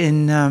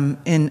in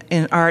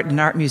art and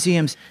art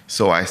museums.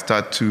 So I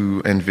start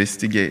to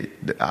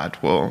investigate the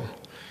art world,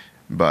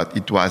 but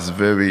it was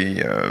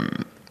very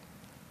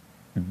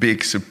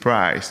big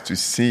surprise to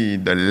see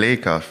the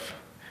lack of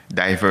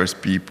diverse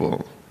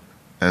people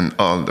and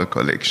all the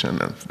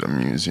collection of the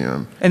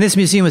museum. And this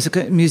museum was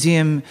a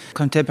museum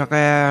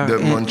contemporaire.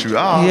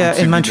 Montreal. Yeah,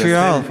 in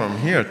Montreal. From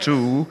here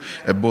too,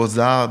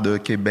 Beaux-Arts de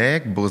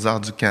Québec,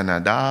 Beaux-Arts du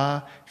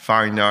Canada,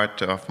 Fine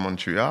Art of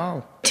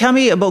Montreal. Tell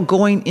me about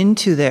going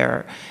into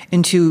there,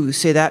 into,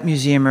 say, that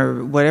museum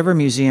or whatever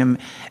museum,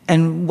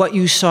 and what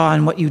you saw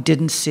and what you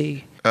didn't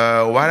see.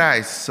 What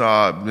I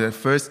saw, the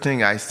first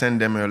thing I sent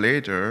them a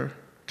letter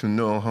to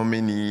know how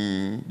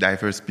many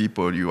diverse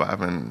people you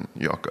have in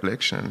your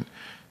collection.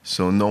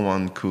 So no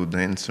one could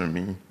answer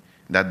me.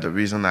 That's the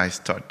reason I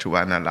start to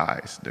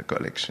analyze the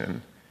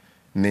collection,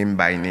 name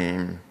by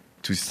name,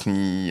 to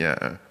see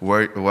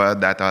where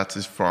that artist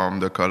is from,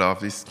 the color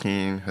of his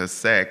skin, her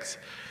sex.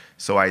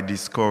 So I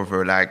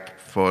discover, like,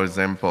 for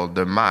example,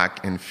 the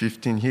MAC in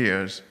 15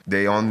 years,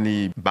 they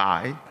only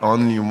buy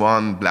only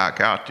one black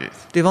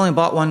artist. They've only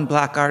bought one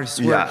black artist's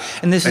work. Yeah.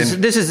 And this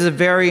is a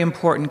very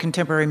important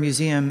contemporary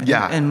museum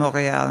in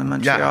Montreal and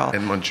Montreal. Yeah,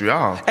 in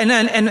Montreal.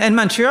 And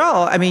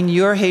Montreal, I mean,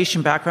 your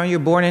Haitian background, you're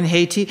born in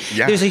Haiti.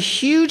 Yeah. There's a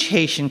huge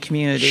Haitian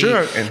community.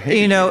 Sure, in Haiti.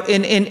 You know,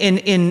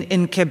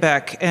 in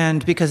Quebec,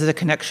 and because of the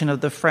connection of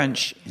the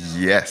French.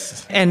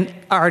 Yes. And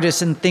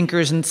artists and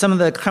thinkers and some of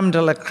the creme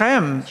de la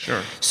creme.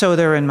 Sure. So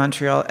they're in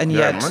Montreal. And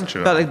They're yet, in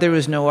Montreal. but like, there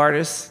was no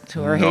artists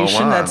who are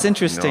Haitian. That's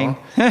interesting.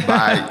 No.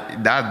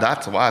 But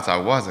that's what I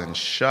was in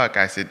shock.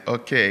 I said,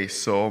 okay,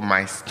 so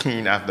my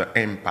skin have the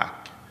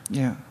impact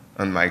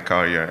on my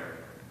career.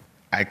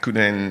 I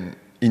couldn't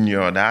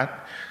ignore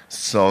that.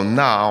 So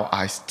now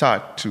I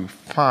start to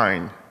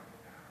find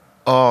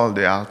all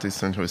the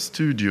artists in her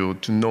studio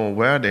to know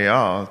where they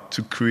are,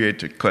 to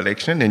create a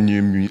collection, a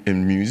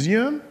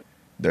museum,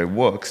 their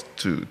works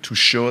to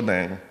show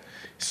them.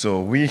 So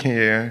we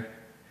here,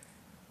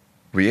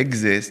 we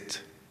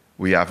exist,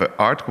 we have an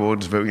art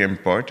world very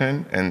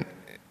important, and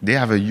they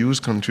have a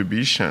huge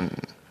contribution.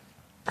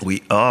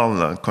 We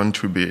all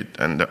contribute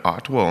in the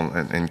art world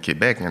in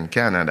Quebec and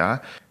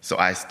Canada. So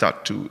I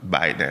start to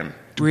buy them,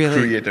 to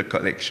create a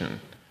collection.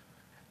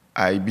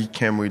 I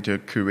became with a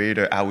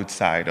curator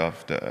outside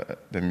of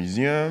the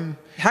museum.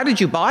 How did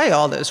you buy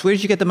all this? Where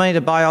did you get the money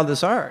to buy all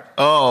this art?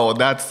 Oh,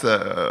 that's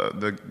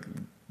the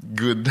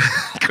good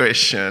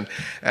question.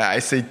 I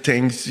say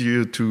thanks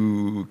you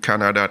to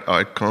Canada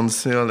Art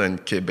Council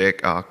and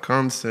Quebec Art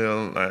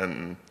Council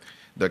and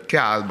the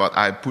CAL, but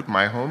I put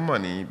my own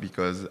money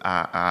because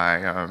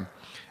I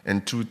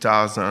in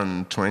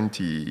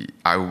 2020,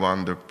 I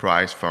won the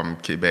prize from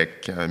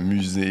Quebec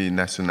Musée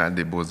National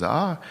des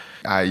Beaux-Arts.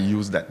 I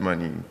used that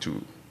money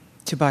to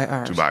buy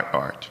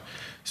art.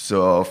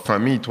 So for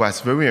me, it was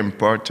very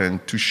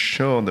important to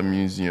show the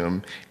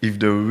museum if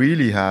they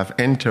really have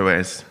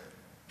interest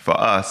for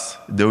us,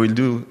 they will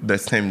do the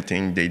same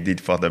thing they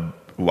did for the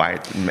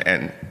white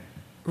men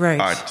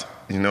art,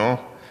 you know?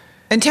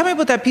 And tell me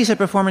about that piece, a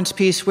performance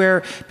piece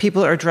where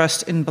people are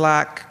dressed in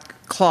black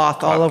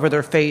cloth all over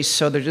their face,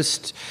 so they're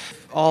just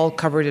all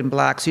covered in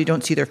black, so you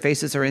don't see their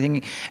faces or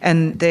anything.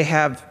 And they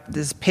have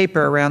this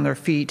paper around their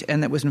feet,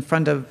 and it was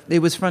front of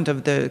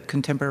the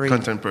Contemporary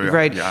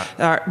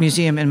Art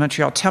Museum in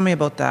Montreal. Tell me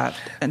about that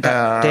and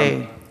that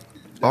day.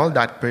 All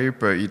that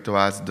paper, it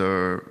was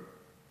the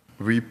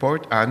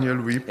annual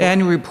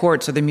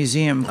reports of the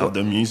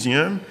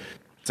museum.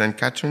 St.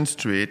 Catherine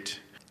Street.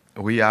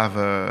 We have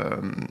a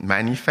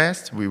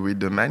manifest. We read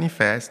the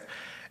manifest,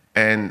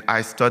 and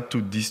I start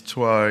to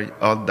destroy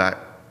all that.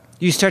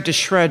 You start to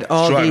shred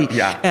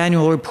the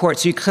annual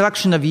reports. Your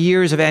collection of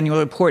years of annual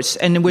reports,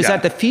 and was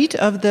at the feet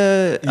of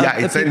the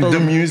it's in the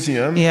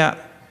museum. Yeah,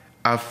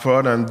 our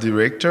foreign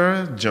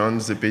director John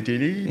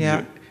Zepetili.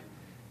 Yeah.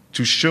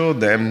 To show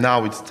them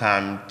now it's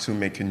time to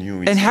make a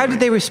new history. And how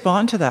did they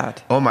respond to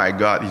that? Oh my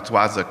God, it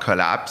was a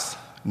collapse.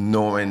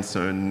 No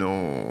answer,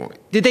 no.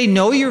 Did they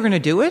know you were going to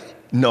do it?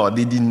 No,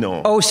 they didn't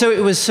know. Oh, so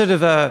it was sort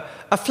of a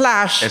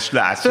flash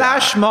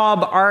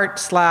mob art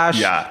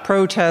 /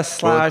 protest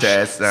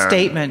 /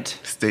 statement.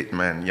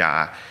 Statement,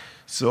 yeah.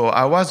 So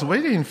I was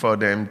waiting for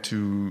them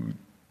to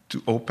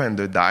open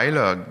the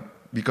dialogue,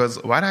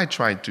 because what I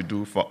tried to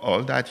do for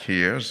all that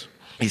years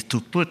is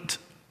to put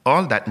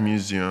all that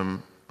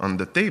museum on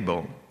the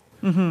table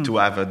to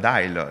have a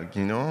dialogue,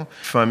 you know?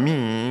 For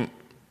me,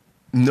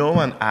 no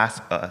one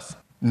asked us.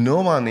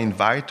 No one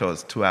invited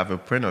us to have a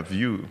point of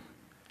view.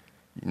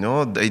 You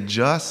know, they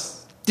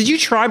just... Did you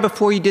try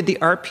before you did the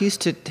art piece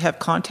to have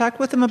contact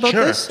with them about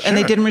this? And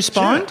they didn't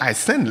respond? Sure. I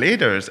sent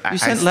letters. You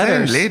sent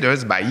letters? I sent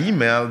letters by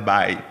email,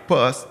 by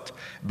post,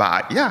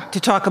 to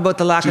talk about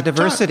the lack of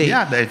diversity.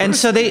 Diversity. And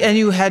so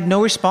you had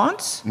no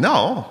response?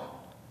 No.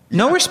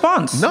 No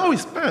response? No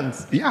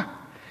response, yeah.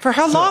 For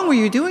how long were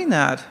you doing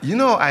that? You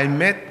know, I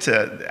met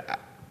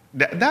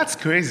That's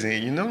crazy,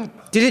 you know?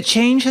 Did it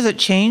change? Has it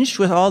changed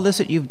with all this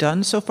that you've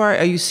done so far?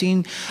 Are you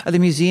seeing the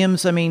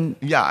museums? I mean...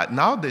 Yeah,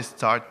 now they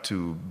start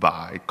to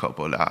buy a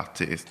couple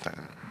artists.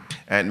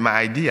 And my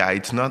idea,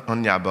 it's not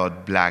only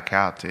about black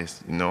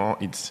artists, you know?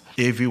 It's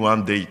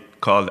everyone they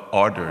call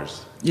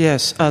others.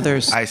 Yes,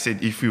 others. I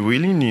said, if we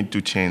really need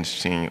to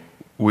change things,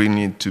 we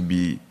need to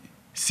be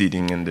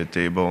sitting at the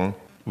table.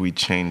 We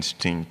change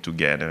things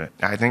together.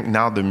 I think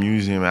now the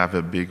museum have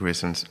a big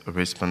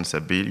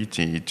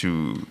responsibility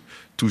to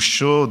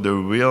show the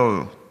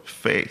real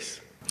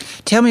face.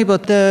 Tell me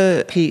about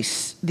the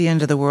piece, The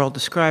End of the World.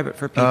 Describe it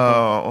for people.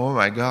 Oh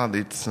my God!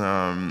 It's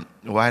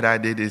what I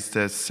did is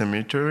the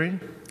cemetery.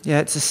 Yeah,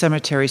 it's a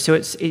cemetery. So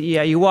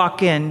you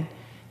walk in,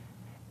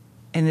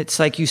 and it's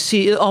like you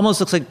see. It almost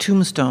looks like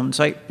tombstones,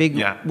 like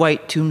big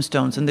white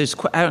tombstones. And there's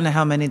I don't know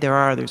how many there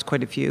are. There's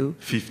quite a few.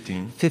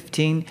 15.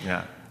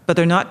 Yeah. But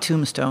they're not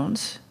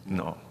tombstones.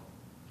 No.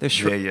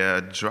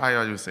 They're dry,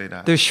 or you say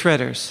that? They're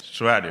shredders.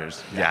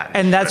 Shredders, yeah.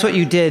 And that's what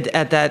you did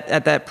at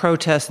that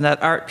protest and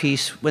that art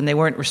piece when they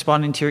weren't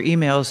responding to your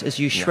emails, is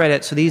you shred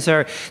it. So these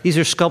are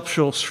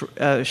sculptural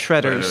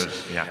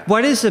shredders. Yeah.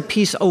 What is the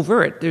piece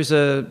over it? There's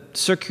a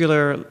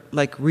circular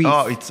wreath.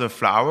 Oh, it's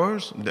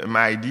flowers.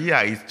 My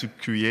idea is to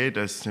create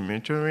a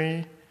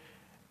cemetery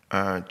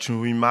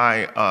to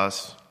remind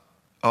us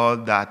all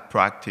that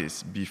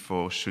practice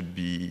before should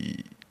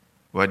be.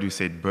 What do you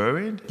say,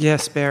 buried?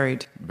 Yes,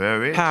 buried.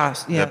 Buried?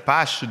 Past, yeah. The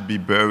past should be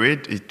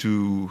buried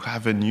to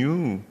have a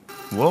new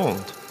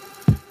world,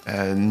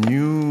 a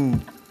new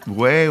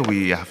way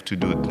we have to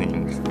do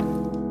things.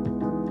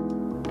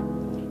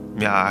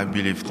 Yeah, I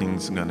believe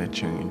things are gonna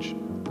change.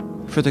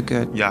 For the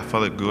good? Yeah, for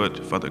the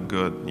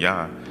good,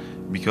 yeah.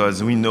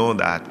 Because we know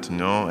that, you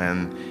know,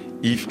 and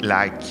if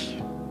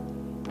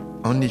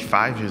only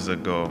 5 years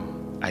ago,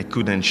 I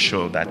couldn't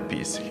show that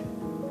piece.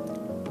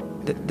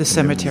 The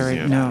cemetery,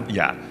 no.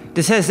 Yeah.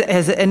 This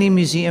has any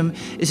museum?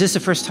 Is this the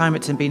first time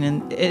it's been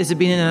in? Has it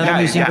been in another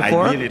museum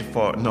before? I made it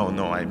for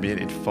I made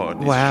it for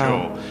this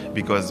show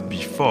because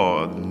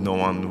before no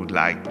one would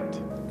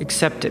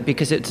accept it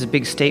because it's a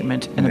big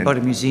statement and about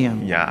a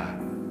museum. Yeah,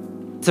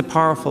 it's a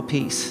powerful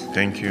piece.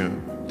 Thank you.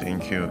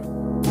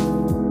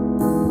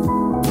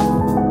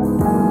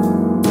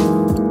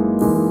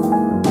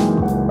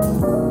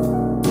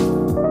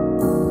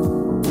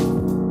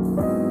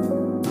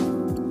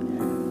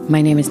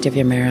 My name is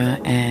Divya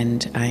Mehra,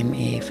 and I'm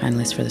a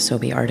finalist for the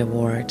Sobey Art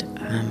Award,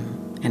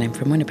 and I'm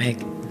from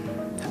Winnipeg.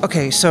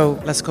 Okay, so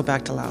let's go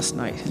back to last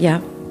night.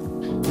 Yeah.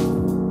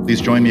 Please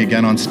join me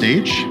again on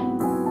stage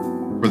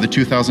for the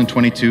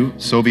 2022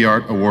 Sobey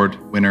Art Award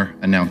winner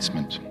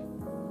announcement.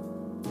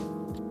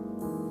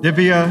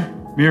 Divya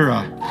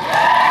Mehra.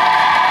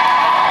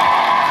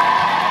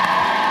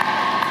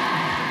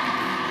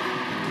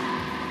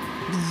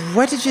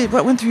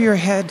 What went through your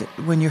head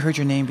when you heard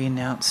your name being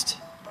announced?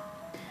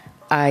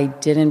 I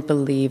didn't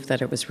believe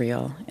that it was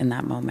real in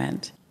that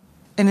moment.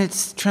 And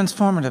it's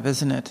transformative,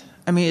 isn't it?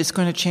 I mean, it's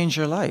going to change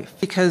your life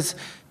because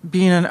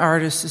being an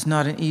artist is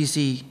not an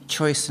easy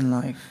choice in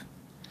life.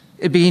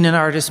 Being an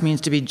artist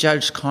means to be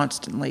judged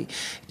constantly.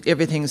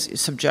 Everything's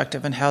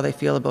subjective and how they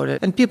feel about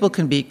it. And people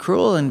can be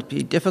cruel and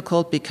be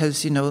difficult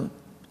because, you know,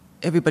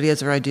 everybody has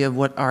their idea of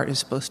what art is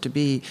supposed to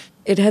be.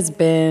 It has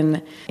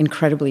been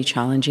incredibly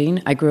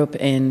challenging. I grew up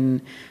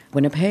in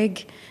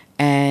Winnipeg,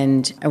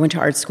 and I went to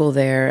art school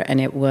there,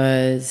 and it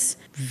was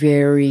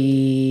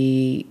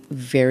very,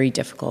 very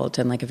difficult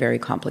and a very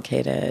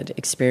complicated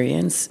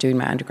experience doing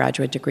my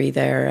undergraduate degree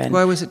there. And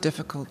why was it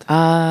difficult?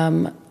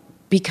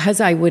 Because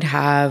I would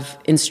have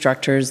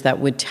instructors that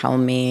would tell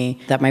me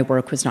that my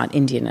work was not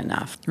Indian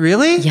enough.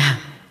 Really? Yeah.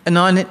 A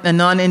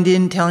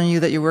non-Indian telling you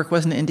that your work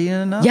wasn't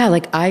Indian enough? Yeah,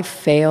 I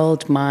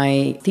failed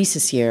my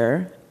thesis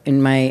year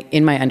in my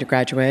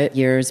undergraduate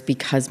years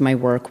because my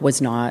work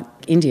was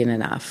not Indian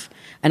enough.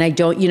 And I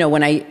don't,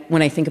 when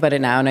I think about it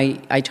now and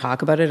I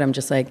talk about it, I'm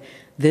just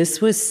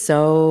this was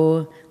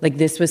so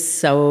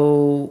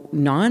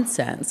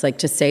nonsense,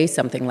 to say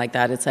something like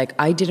that. It's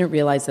I didn't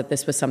realize that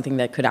this was something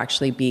that could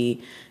actually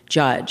be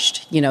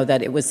judged,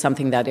 that it was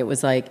something that it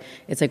was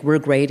it's we're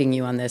grading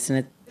you on this.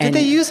 Did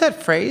they use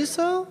that phrase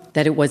though?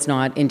 That it was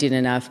not Indian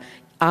enough.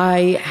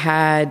 I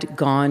had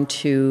gone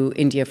to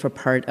India for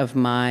part of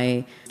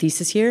my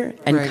thesis year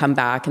and come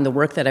back, and the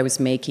work that I was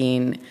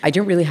making, I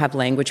didn't really have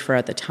language for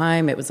at the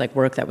time. It was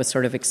work that was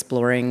sort of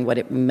exploring what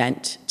it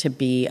meant to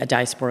be a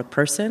diasporic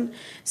person.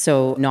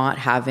 So not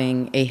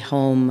having a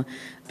home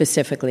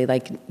specifically,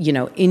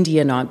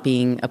 India not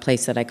being a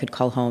place that I could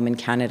call home, and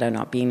Canada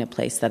not being a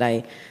place that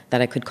I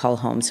could call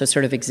home. So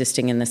sort of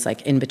existing in this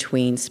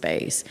in-between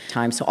space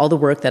time. So all the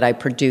work that I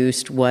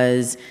produced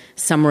was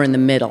somewhere in the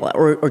middle,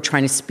 or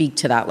trying to speak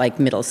to that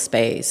middle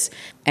space.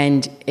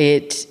 And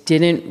it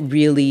didn't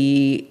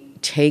really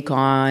take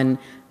on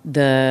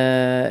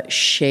the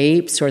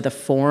shapes or the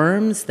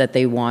forms that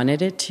they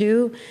wanted it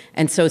to.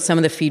 And so some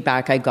of the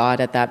feedback I got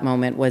at that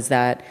moment was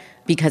that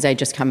because I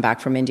just come back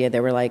from India,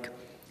 they were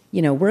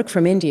work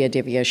from India,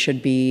 Divya,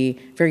 should be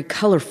very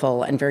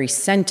colorful and very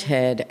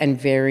scented and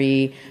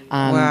very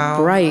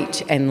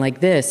bright and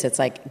like this. It's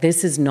like,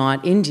 this is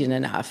not Indian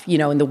enough.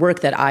 And the work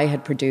that I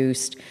had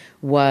produced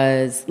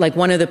was like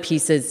one of the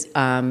pieces.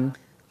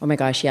 Oh my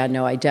gosh, I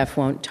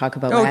won't talk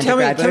about my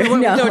undergraduate.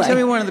 Tell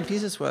me one of the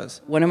pieces was.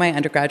 One of my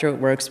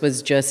undergraduate works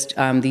was just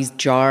these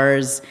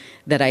jars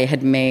that I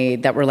had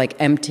made that were like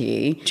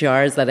empty,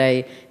 jars that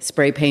I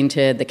spray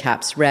painted the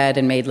caps red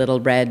and made little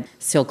red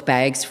silk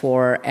bags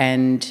for,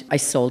 and I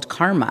sold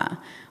karma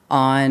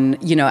on,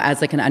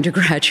 as like an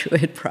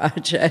undergraduate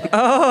project.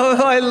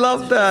 Oh, I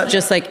love that.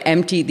 Just like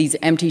these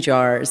empty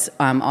jars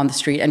on the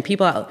street. And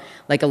people,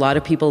 like a lot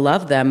of people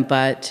love them,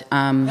 but...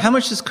 how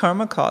much does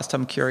karma cost?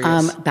 I'm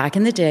curious. Back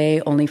in the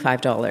day, only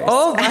 $5.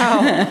 Oh,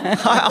 wow.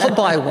 I'll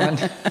buy one.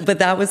 But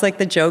that was like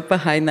the joke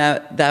behind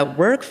that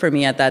work for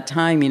me at that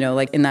time,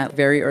 like in that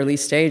very early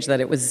stage,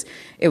 that it was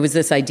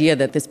this idea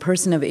that this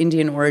person of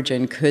Indian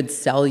origin could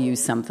sell you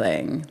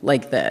something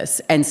like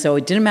this. And so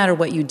it didn't matter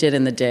what you did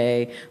in the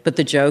day, but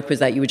the joke was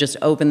that you would just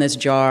open this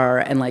jar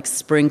and like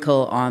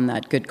sprinkle on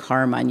that good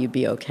karma and you'd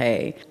be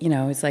okay.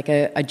 It's like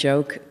a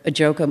joke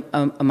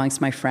amongst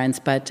my friends,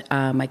 but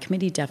my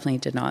committee definitely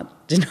did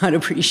not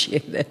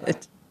appreciate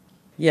it.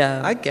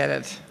 Yeah. I get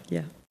it.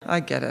 Yeah.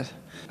 I get it.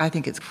 I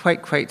think it's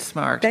quite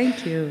smart.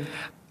 Thank you.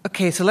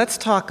 Okay, so let's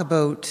talk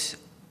about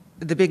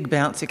the big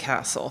bouncy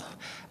castle.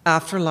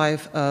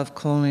 Afterlife of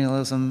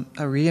Colonialism,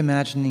 a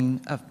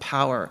reimagining of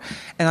power.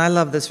 And I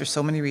love this for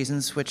so many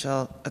reasons, which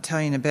I'll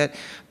tell you in a bit.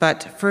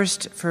 But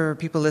first, for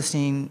people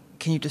listening,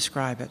 can you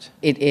describe it?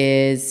 It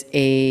is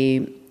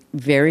a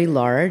very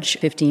large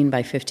 15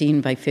 by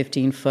 15 by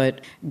 15 foot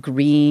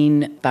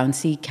green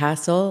bouncy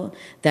castle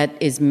that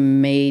is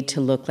made to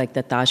look like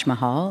the Taj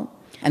Mahal.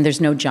 And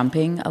there's no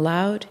jumping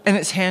allowed. And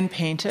it's hand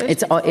painted?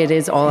 It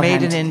is all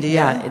made in India?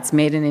 Yeah, it's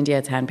made in India,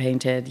 it's hand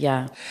painted,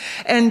 yeah.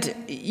 And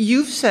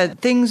you've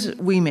said things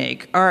we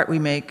make, art we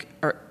make,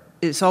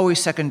 it's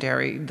always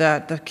secondary,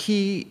 that the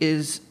key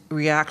is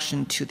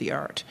reaction to the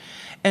art.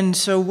 And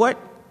so what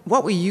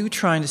were you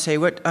trying to say,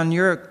 on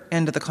your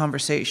end of the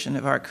conversation,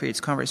 of Art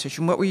Creates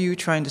Conversation, what were you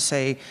trying to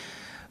say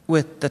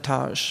with the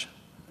Taj?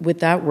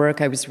 With that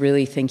work, I was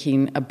really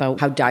thinking about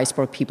how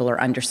diasporic people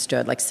are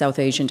understood, like South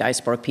Asian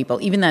diasporic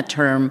people. Even that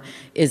term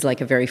is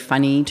like a very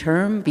funny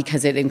term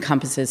because it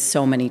encompasses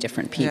so many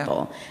different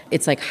people. Yeah.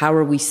 It's like, how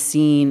are we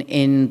seen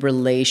in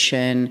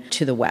relation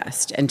to the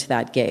West and to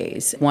that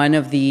gaze? One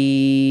of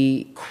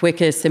the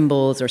quickest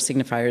symbols or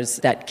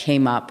signifiers that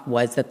came up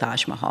was the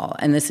Taj Mahal.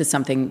 And this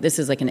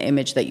is like an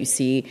image that you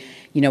see,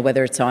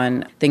 whether it's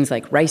on things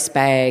like rice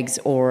bags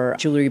or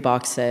jewelry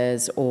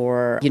boxes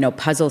or,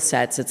 puzzle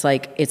sets. It's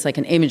like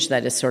an image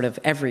that is sort of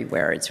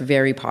everywhere. It's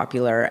very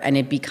popular, and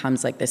it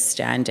becomes like this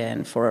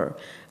stand-in for,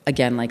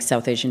 again, like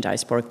South Asian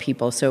diasporic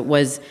people. So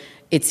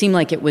it seemed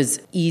like it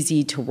was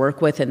easy to work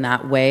with in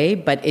that way,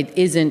 but it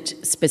isn't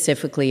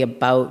specifically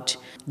about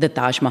the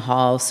Taj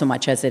Mahal so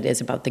much as it is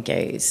about the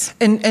gaze.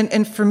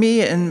 And for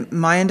me, in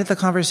my end of the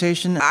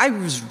conversation, I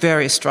was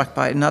very struck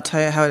by it, and I'll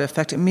tell you how it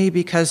affected me,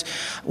 because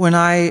when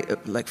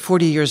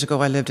 40 years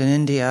ago, I lived in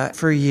India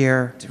for a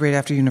year, right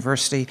after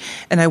university,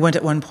 and I went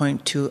at one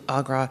point to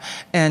Agra,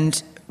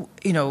 and,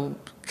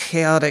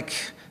 chaotic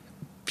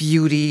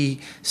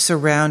beauty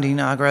surrounding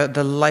Agra,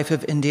 the life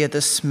of India,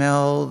 the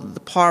smell,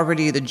 the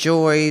poverty, the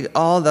joy,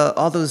 all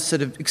those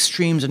sort of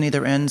extremes on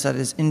either ends. That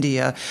is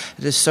India.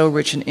 It is so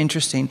rich and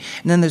interesting.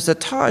 And then there's the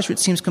Taj, which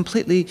seems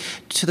completely,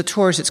 to the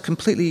tourists, it's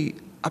completely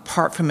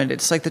apart from it.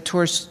 It's like the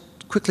tourists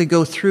quickly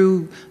go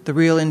through the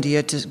real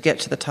India to get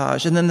to the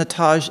Taj. And then the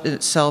Taj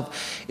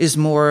itself is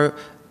more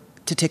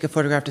to take a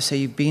photograph to say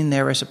you've been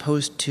there, as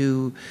opposed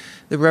to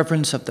the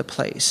reverence of the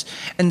place.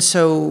 And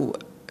so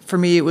for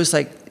me, it was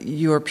like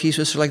your piece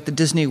was sort of like the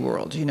Disney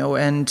World,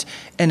 and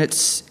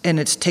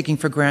it's taking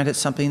for granted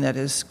something that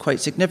is quite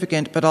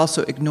significant, but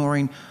also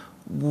ignoring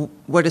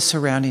what is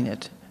surrounding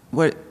it,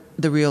 what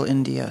the real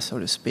India, so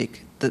to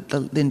speak,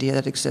 the India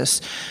that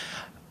exists.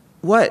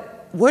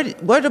 What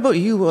about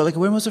you? Like,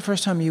 when was the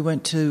first time you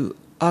went to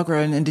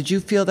Agra, and did you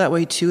feel that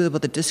way too,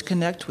 about the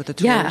disconnect with the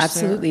tourists? Yeah,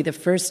 absolutely. There? The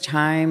first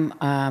time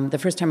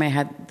I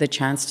had the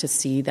chance to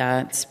see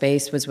that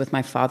space was with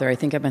my father. I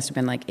think I must have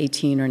been like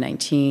 18 or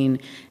 19.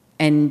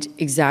 And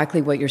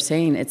exactly what you're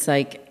saying, it's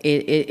like,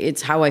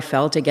 it's how I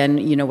felt again,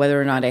 whether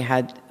or not I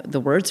had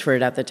the words for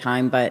it at the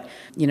time, but,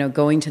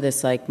 going to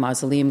this like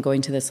mausoleum,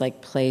 going to this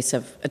like place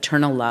of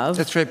eternal love.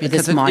 That's right,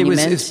 because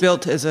it's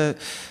built as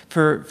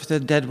for the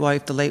dead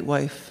wife, the late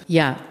wife.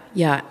 Yeah.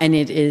 And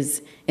it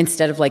is,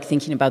 instead of like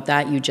thinking about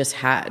that, you just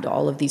had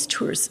all of these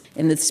tours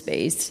in this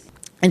space.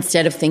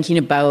 Instead of thinking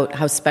about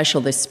how special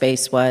this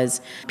space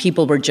was,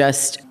 people were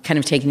just kind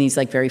of taking these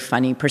like very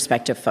funny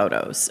perspective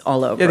photos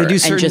all over. Yeah, they do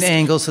certain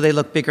angles so they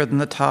look bigger than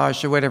the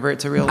Taj or whatever.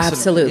 It's a real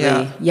absolutely,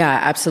 sort of, yeah,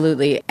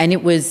 absolutely. And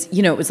it was,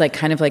 it was like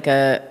kind of like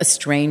a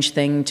strange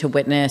thing to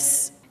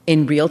witness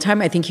in real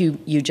time. I think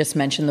you just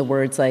mentioned the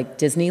words like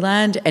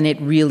Disneyland, and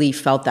it really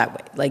felt that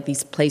way. Like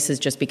these places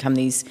just become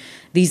these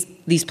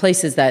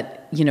places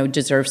that, you know,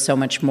 deserve so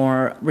much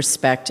more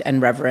respect and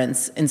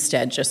reverence,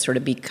 instead just sort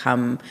of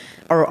become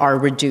or are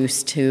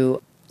reduced to,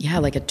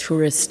 like a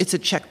tourist. It's a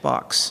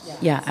checkbox.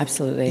 Yeah,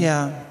 absolutely.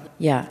 Yeah.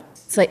 Yeah.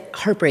 It's like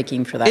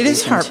heartbreaking for that reason. It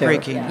is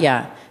heartbreaking. Too.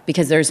 Yeah.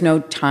 Because there's no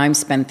time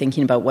spent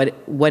thinking about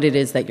what it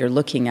is that you're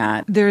looking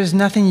at. There is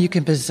nothing you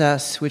can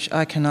possess which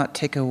I cannot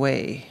take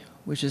away,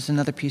 which is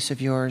another piece of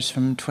yours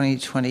from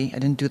 2020. I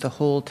didn't do the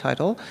whole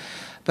title,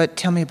 but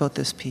tell me about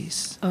this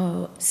piece.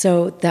 Oh,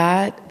 so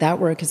that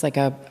work is like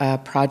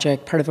a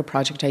project, part of a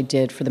project I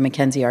did for the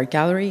Mackenzie Art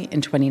Gallery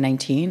in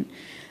 2019.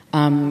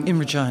 In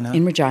Regina.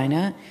 In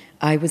Regina.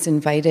 I was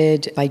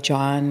invited by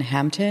John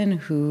Hampton,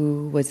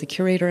 who was the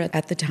curator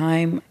at the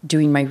time,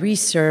 doing my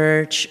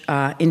research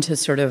into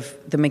sort of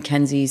the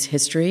Mackenzie's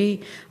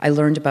history. I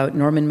learned about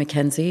Norman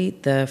Mackenzie,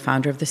 the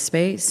founder of the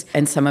space,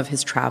 and some of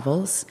his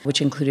travels,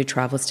 which included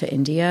travels to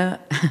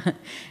India.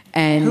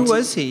 And who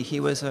was he?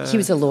 He was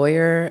a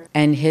lawyer,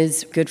 and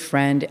his good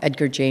friend,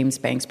 Edgar James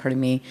Banks,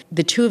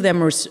 the two of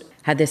them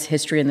had this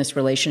history and this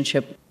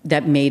relationship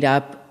that made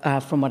up,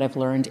 from what I've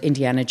learned,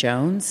 Indiana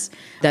Jones.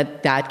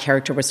 That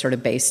character was sort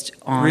of based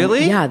on...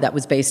 Really? Yeah, that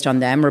was based on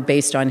them, or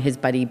based on his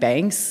buddy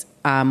Banks,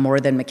 more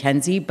than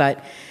Mackenzie.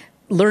 But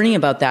learning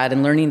about that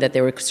and learning that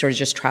they were sort of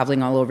just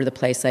traveling all over the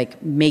place,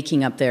 like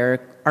making up their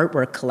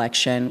artwork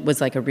collection, was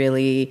like a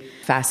really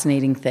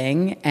fascinating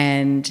thing.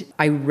 And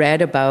I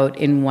read about,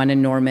 in one of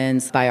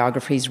Norman's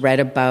biographies, read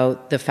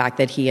about the fact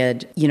that he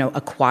had,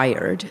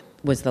 acquired,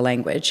 was the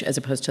language, as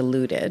opposed to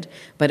looted,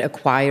 but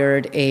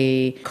acquired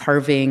a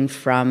carving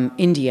from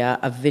India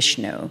of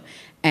Vishnu.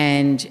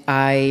 And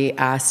I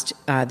asked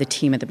the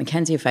team at the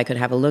Mackenzie if I could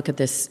have a look at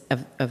this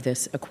of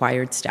this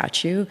acquired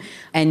statue.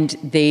 And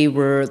the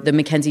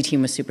Mackenzie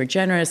team was super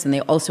generous, and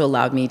they also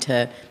allowed me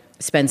to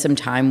spend some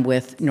time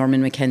with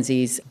Norman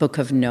Mackenzie's book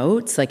of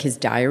notes, like his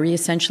diary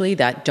essentially,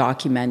 that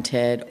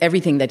documented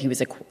everything that he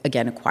was,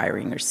 again,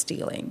 acquiring or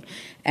stealing.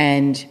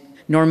 And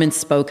Norman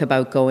spoke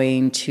about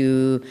going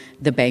to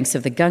the banks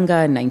of the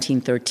Ganga in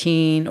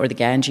 1913, or the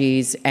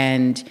Ganges,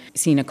 and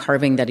seeing a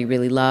carving that he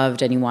really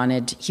loved, and he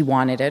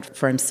wanted it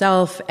for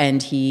himself,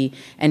 and he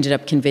ended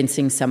up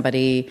convincing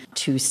somebody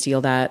to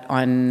steal that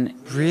on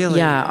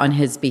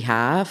his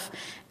behalf.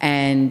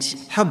 And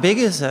how big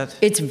is it?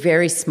 It's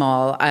very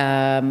small.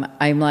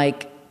 I'm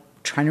like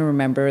trying to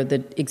remember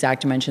the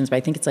exact dimensions, but I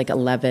think it's like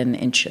 11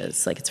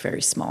 inches. Like, it's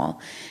very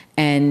small.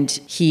 And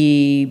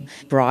he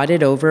brought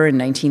it over in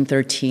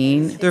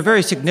 1913. They're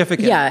very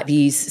significant. Yeah,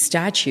 these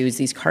statues,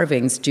 these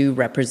carvings do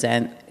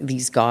represent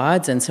these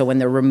gods. And so when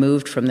they're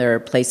removed from their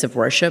place of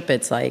worship,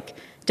 it's like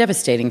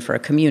devastating for a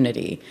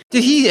community.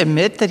 Did he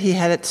admit that he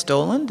had it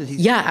stolen?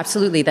 Yeah,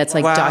 absolutely. That's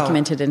like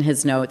documented in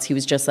his notes. He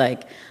was just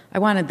like, I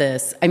wanted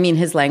this. I mean,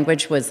 his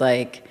language was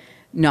like,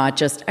 not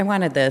just, I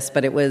wanted this,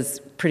 but it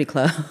was pretty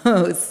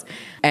close.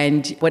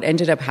 And what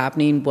ended up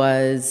happening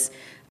was...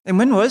 And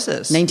when was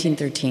this?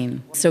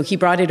 1913. So he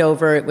brought it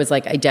over. It was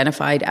like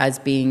identified as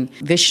being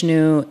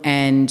Vishnu.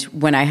 And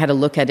when I had a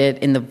look at it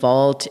in the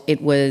vault,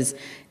 it was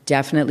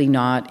definitely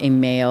not a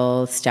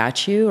male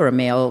statue or a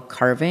male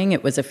carving.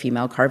 It was a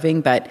female carving.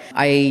 But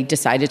I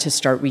decided to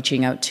start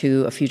reaching out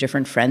to a few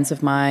different friends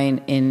of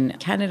mine in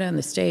Canada and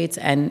the States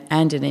and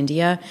in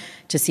India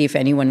to see if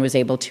anyone was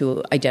able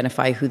to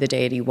identify who the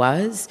deity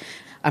was.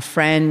 A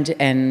friend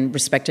and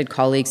respected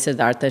colleague,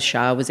 Siddhartha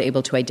Shah, was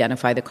able to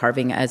identify the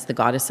carving as the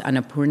goddess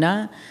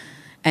Annapurna,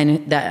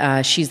 and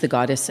that she's the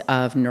goddess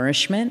of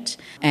nourishment.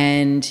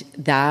 And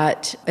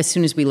that, as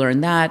soon as we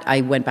learned that,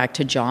 I went back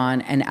to John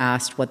and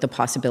asked what the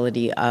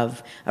possibility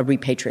of a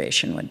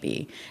repatriation would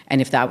be, and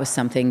if that was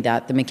something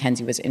that the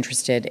Mackenzie was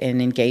interested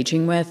in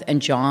engaging with.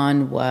 And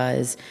John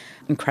was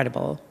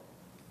incredible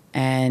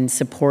and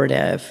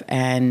supportive,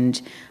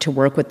 and to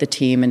work with the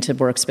team and to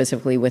work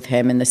specifically with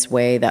him in this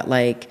way, that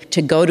like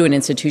to go to an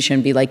institution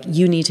and be like,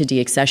 you need to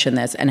deaccession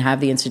this, and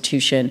have the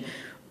institution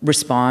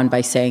respond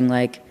by saying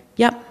like,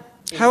 yep.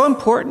 How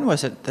important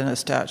was it then, a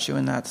statue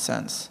in that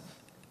sense?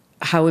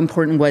 How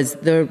important was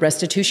the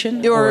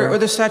restitution? Or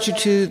the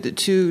statue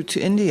to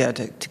India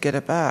to get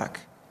it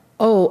back?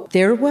 Oh,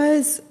 there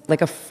was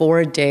like a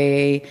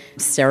 4-day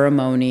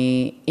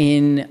ceremony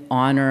in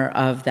honor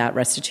of that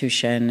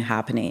restitution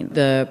happening.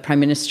 The Prime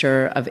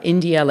Minister of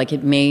India, like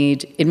it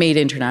made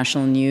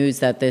international news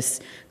that this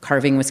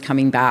carving was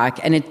coming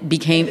back, and it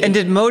became... And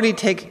did Modi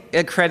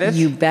take credit?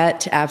 You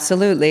bet,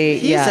 absolutely.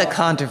 He's a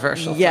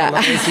controversial fellow,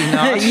 is he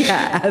not?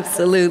 Yeah,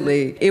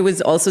 absolutely. It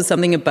was also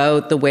something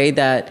about the way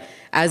that,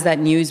 as that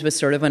news was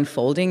sort of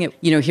unfolding,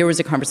 here was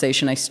a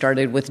conversation I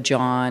started with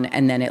John,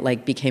 and then it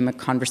like became a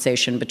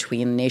conversation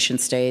between nation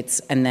states,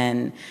 and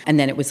then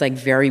it was like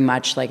very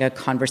much like a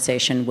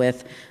conversation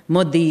with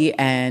Modi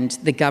and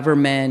the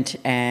government,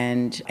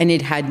 and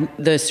it had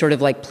the sort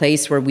of like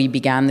place where we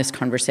began this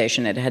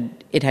conversation.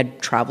 It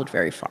had traveled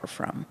very far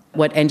from.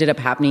 What ended up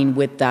happening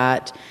with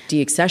that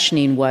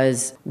deaccessioning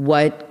was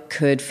what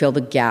could fill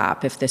the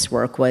gap if this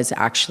work was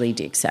actually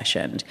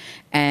deaccessioned.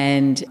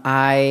 And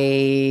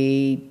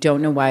I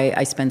don't know why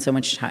I spend so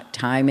much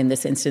time in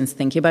this instance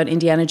thinking about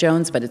Indiana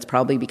Jones, but it's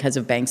probably because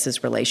of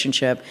Banks's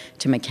relationship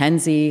to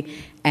Mackenzie.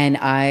 And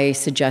I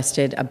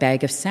suggested a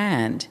bag of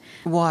sand.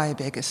 Why a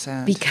bag of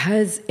sand?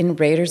 Because in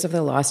Raiders of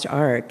the Lost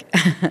Ark,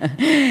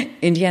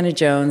 Indiana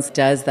Jones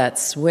does that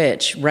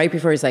switch right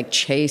before he's like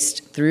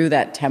chased through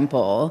that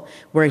temple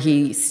where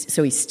he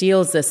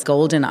steals this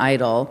golden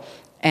idol.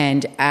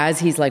 And as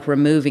he's like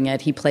removing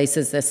it, he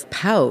places this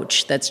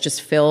pouch that's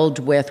just filled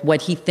with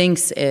what he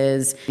thinks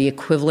is the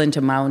equivalent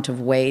amount of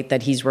weight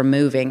that he's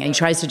removing. And he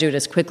tries to do it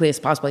as quickly as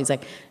possible. He's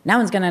like, no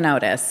one's going to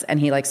notice. And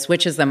he like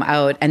switches them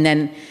out. And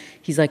then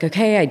he's like,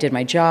 okay, I did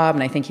my job.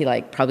 And I think he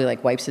like probably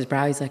like wipes his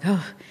brow. He's like,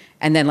 oh.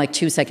 And then like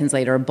 2 seconds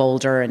later, a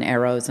boulder and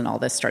arrows and all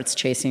this starts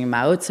chasing him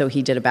out. So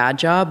he did a bad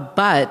job.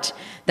 But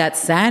that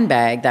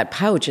sandbag, that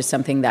pouch is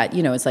something that,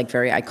 you know, is like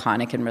very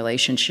iconic in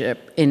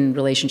relationship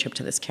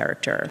to this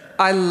character.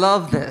 I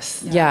love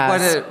this.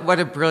 Yeah. What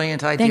a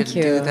brilliant idea to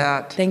do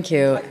that. Thank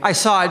you. I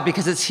saw it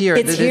because it's here.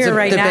 It's here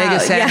right now. The bag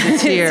of sand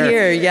is here. It's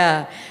here,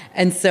 yeah.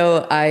 And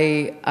so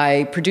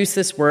I produced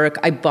this work.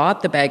 I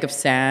bought the bag of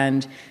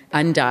sand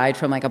undyed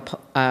from like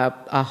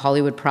a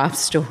Hollywood prop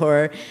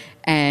store.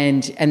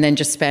 And then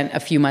just spent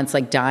a few months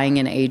like dyeing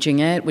and aging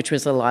it, which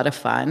was a lot of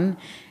fun,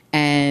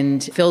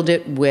 and filled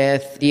it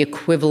with the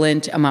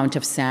equivalent amount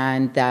of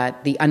sand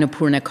that the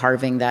Annapurna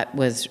carving that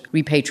was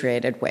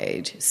repatriated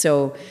weighed.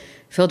 So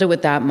filled it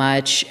with that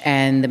much,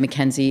 and the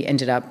Mackenzie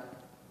ended up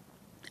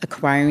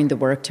acquiring the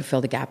work to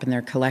fill the gap in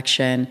their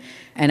collection.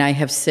 And I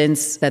have since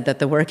said that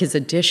the work is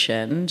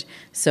additioned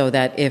so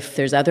that if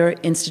there's other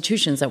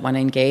institutions that want to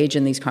engage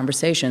in these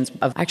conversations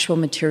of actual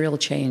material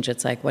change,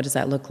 it's like, what does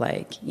that look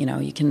like? You know,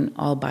 you can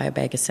all buy a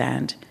bag of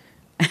sand.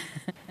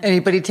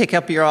 Anybody take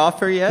up your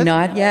offer yet?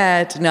 Not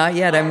yet.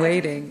 I'm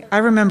waiting. I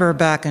remember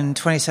back in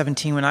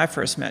 2017 when I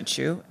first met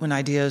you, when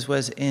Ideas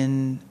was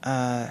in,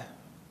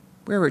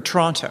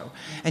 Toronto,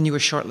 and you were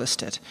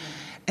shortlisted.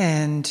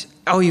 And,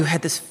 you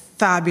had this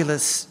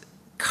fabulous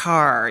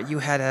car. You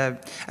had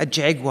a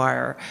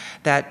Jaguar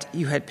that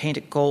you had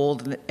painted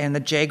gold, and the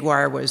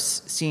Jaguar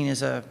was seen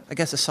as a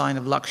sign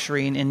of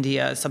luxury in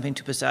India, something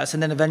to possess.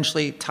 And then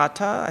eventually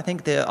Tata, I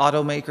think the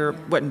automaker,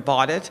 went and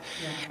bought it.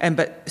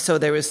 Yeah. So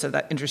there was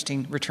that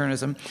interesting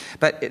returnism.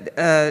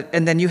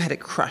 And then you had it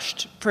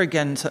crushed for,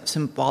 again,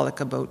 symbolic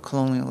about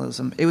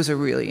colonialism. It was a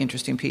really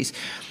interesting piece.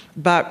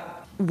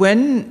 But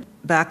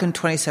back in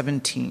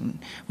 2017,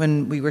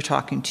 when we were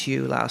talking to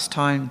you last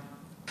time,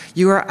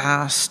 you were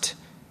asked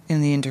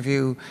in the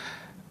interview,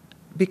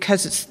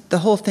 because the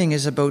whole thing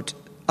is about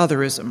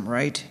otherism,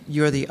 right?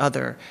 You're the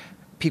other.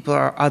 People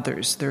are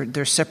others.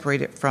 They're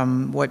separated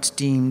from what's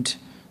deemed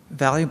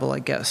valuable, I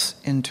guess,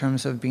 in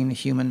terms of being a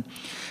human.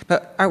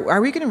 But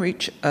are we going to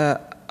reach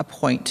a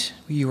point,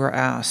 you were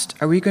asked,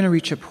 are we going to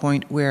reach a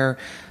point where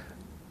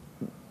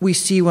we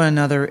see one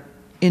another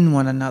in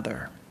one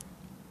another?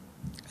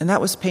 And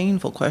that was a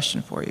painful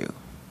question for you.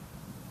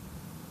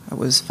 That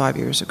was 5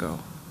 years ago.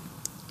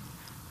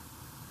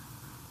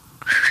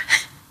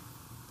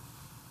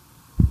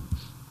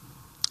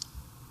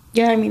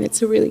 Yeah, I mean,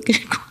 it's a really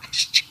good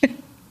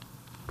question.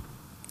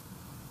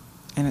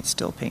 And it's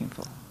still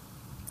painful.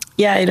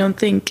 Yeah, I'm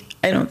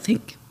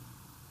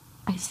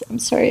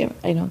sorry,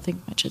 I don't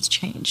think much has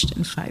changed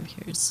in 5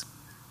 years.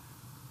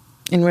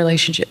 In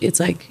relationship, it's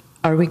like,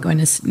 are we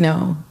going to,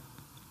 no.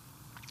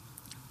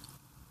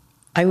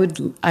 I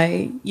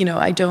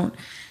don't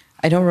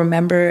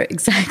remember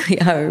exactly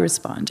how I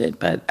responded,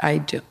 but I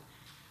do.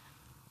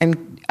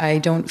 I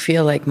don't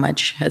feel like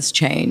much has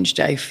changed.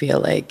 I feel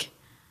like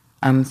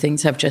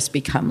things have just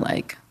become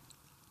like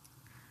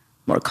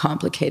more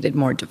complicated,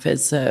 more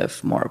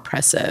divisive, more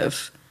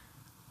oppressive,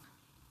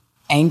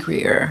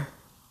 angrier.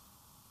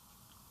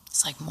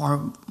 It's like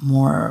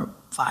more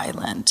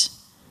violent.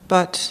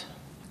 But,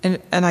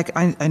 and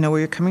I know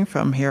where you're coming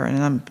from here,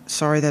 and I'm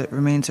sorry that it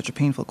remains such a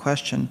painful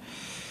question.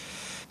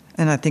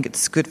 And I think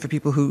it's good for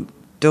people who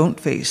don't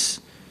face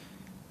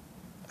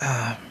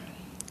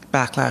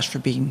backlash for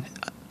being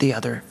the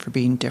other, for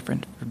being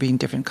different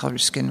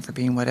colored skin, for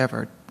being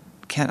whatever.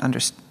 Can't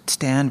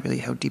understand really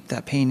how deep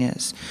that pain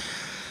is.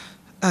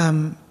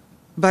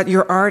 But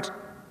your art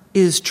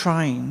is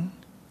trying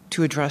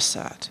to address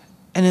that.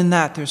 And in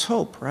that, there's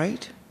hope,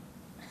 right?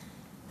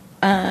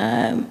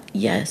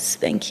 Yes,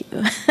 thank you.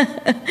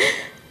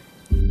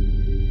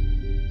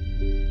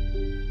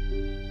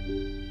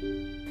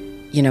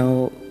 You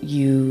know,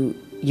 you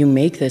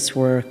make this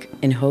work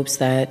in hopes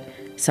that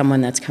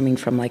someone that's coming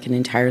from like an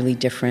entirely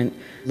different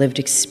lived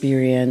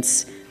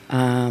experience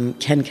can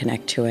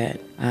connect to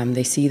it.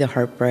 They see the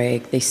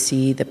heartbreak, they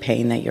see the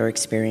pain that you're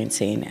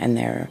experiencing, and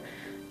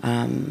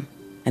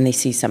they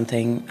see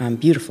something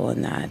beautiful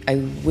in that. I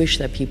wish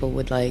that people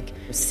would like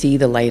see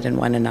the light in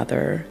one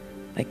another.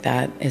 Like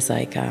that is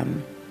like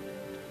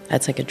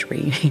that's like a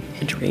dream,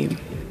 a dream.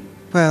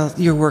 Well,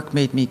 your work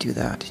made me do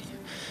that,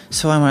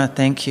 so I want to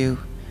thank you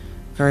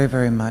very,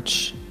 very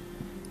much.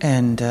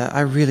 And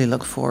I really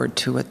look forward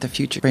to what the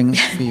future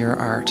brings for your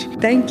art.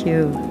 Thank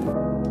you.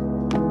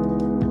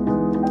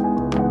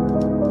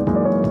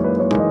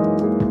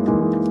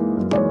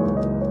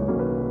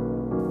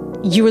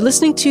 You are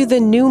listening to The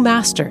New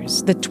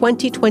Masters, the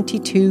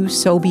 2022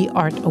 Sobey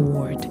Art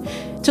Award.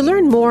 To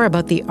learn more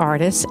about the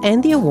artists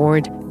and the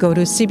award, go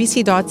to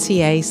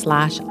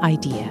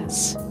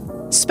cbc.ca/ideas.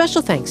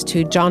 Special thanks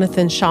to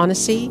Jonathan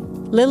Shaughnessy,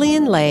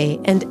 Lillian Lay,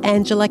 and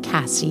Angela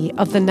Cassie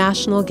of the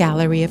National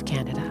Gallery of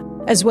Canada,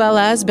 as well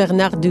as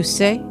Bernard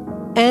Doucet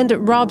and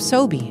Rob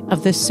Sobey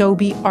of the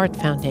Sobey Art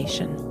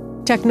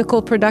Foundation.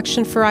 Technical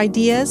production for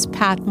Ideas,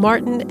 Pat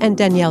Martin and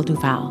Danielle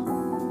Duval.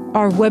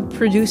 Our web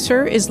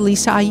producer is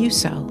Lisa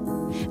Ayuso.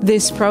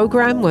 This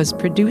program was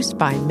produced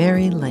by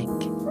Mary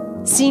Link.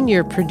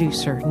 Senior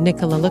producer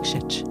Nicola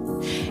Luksic.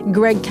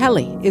 Greg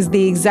Kelly is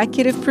the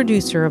executive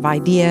producer of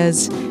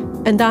Ideas,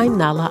 and I'm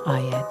Nala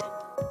Ayed.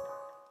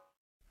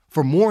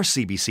 For more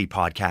CBC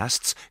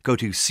podcasts, go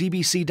to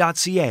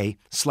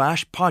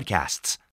cbc.ca/podcasts.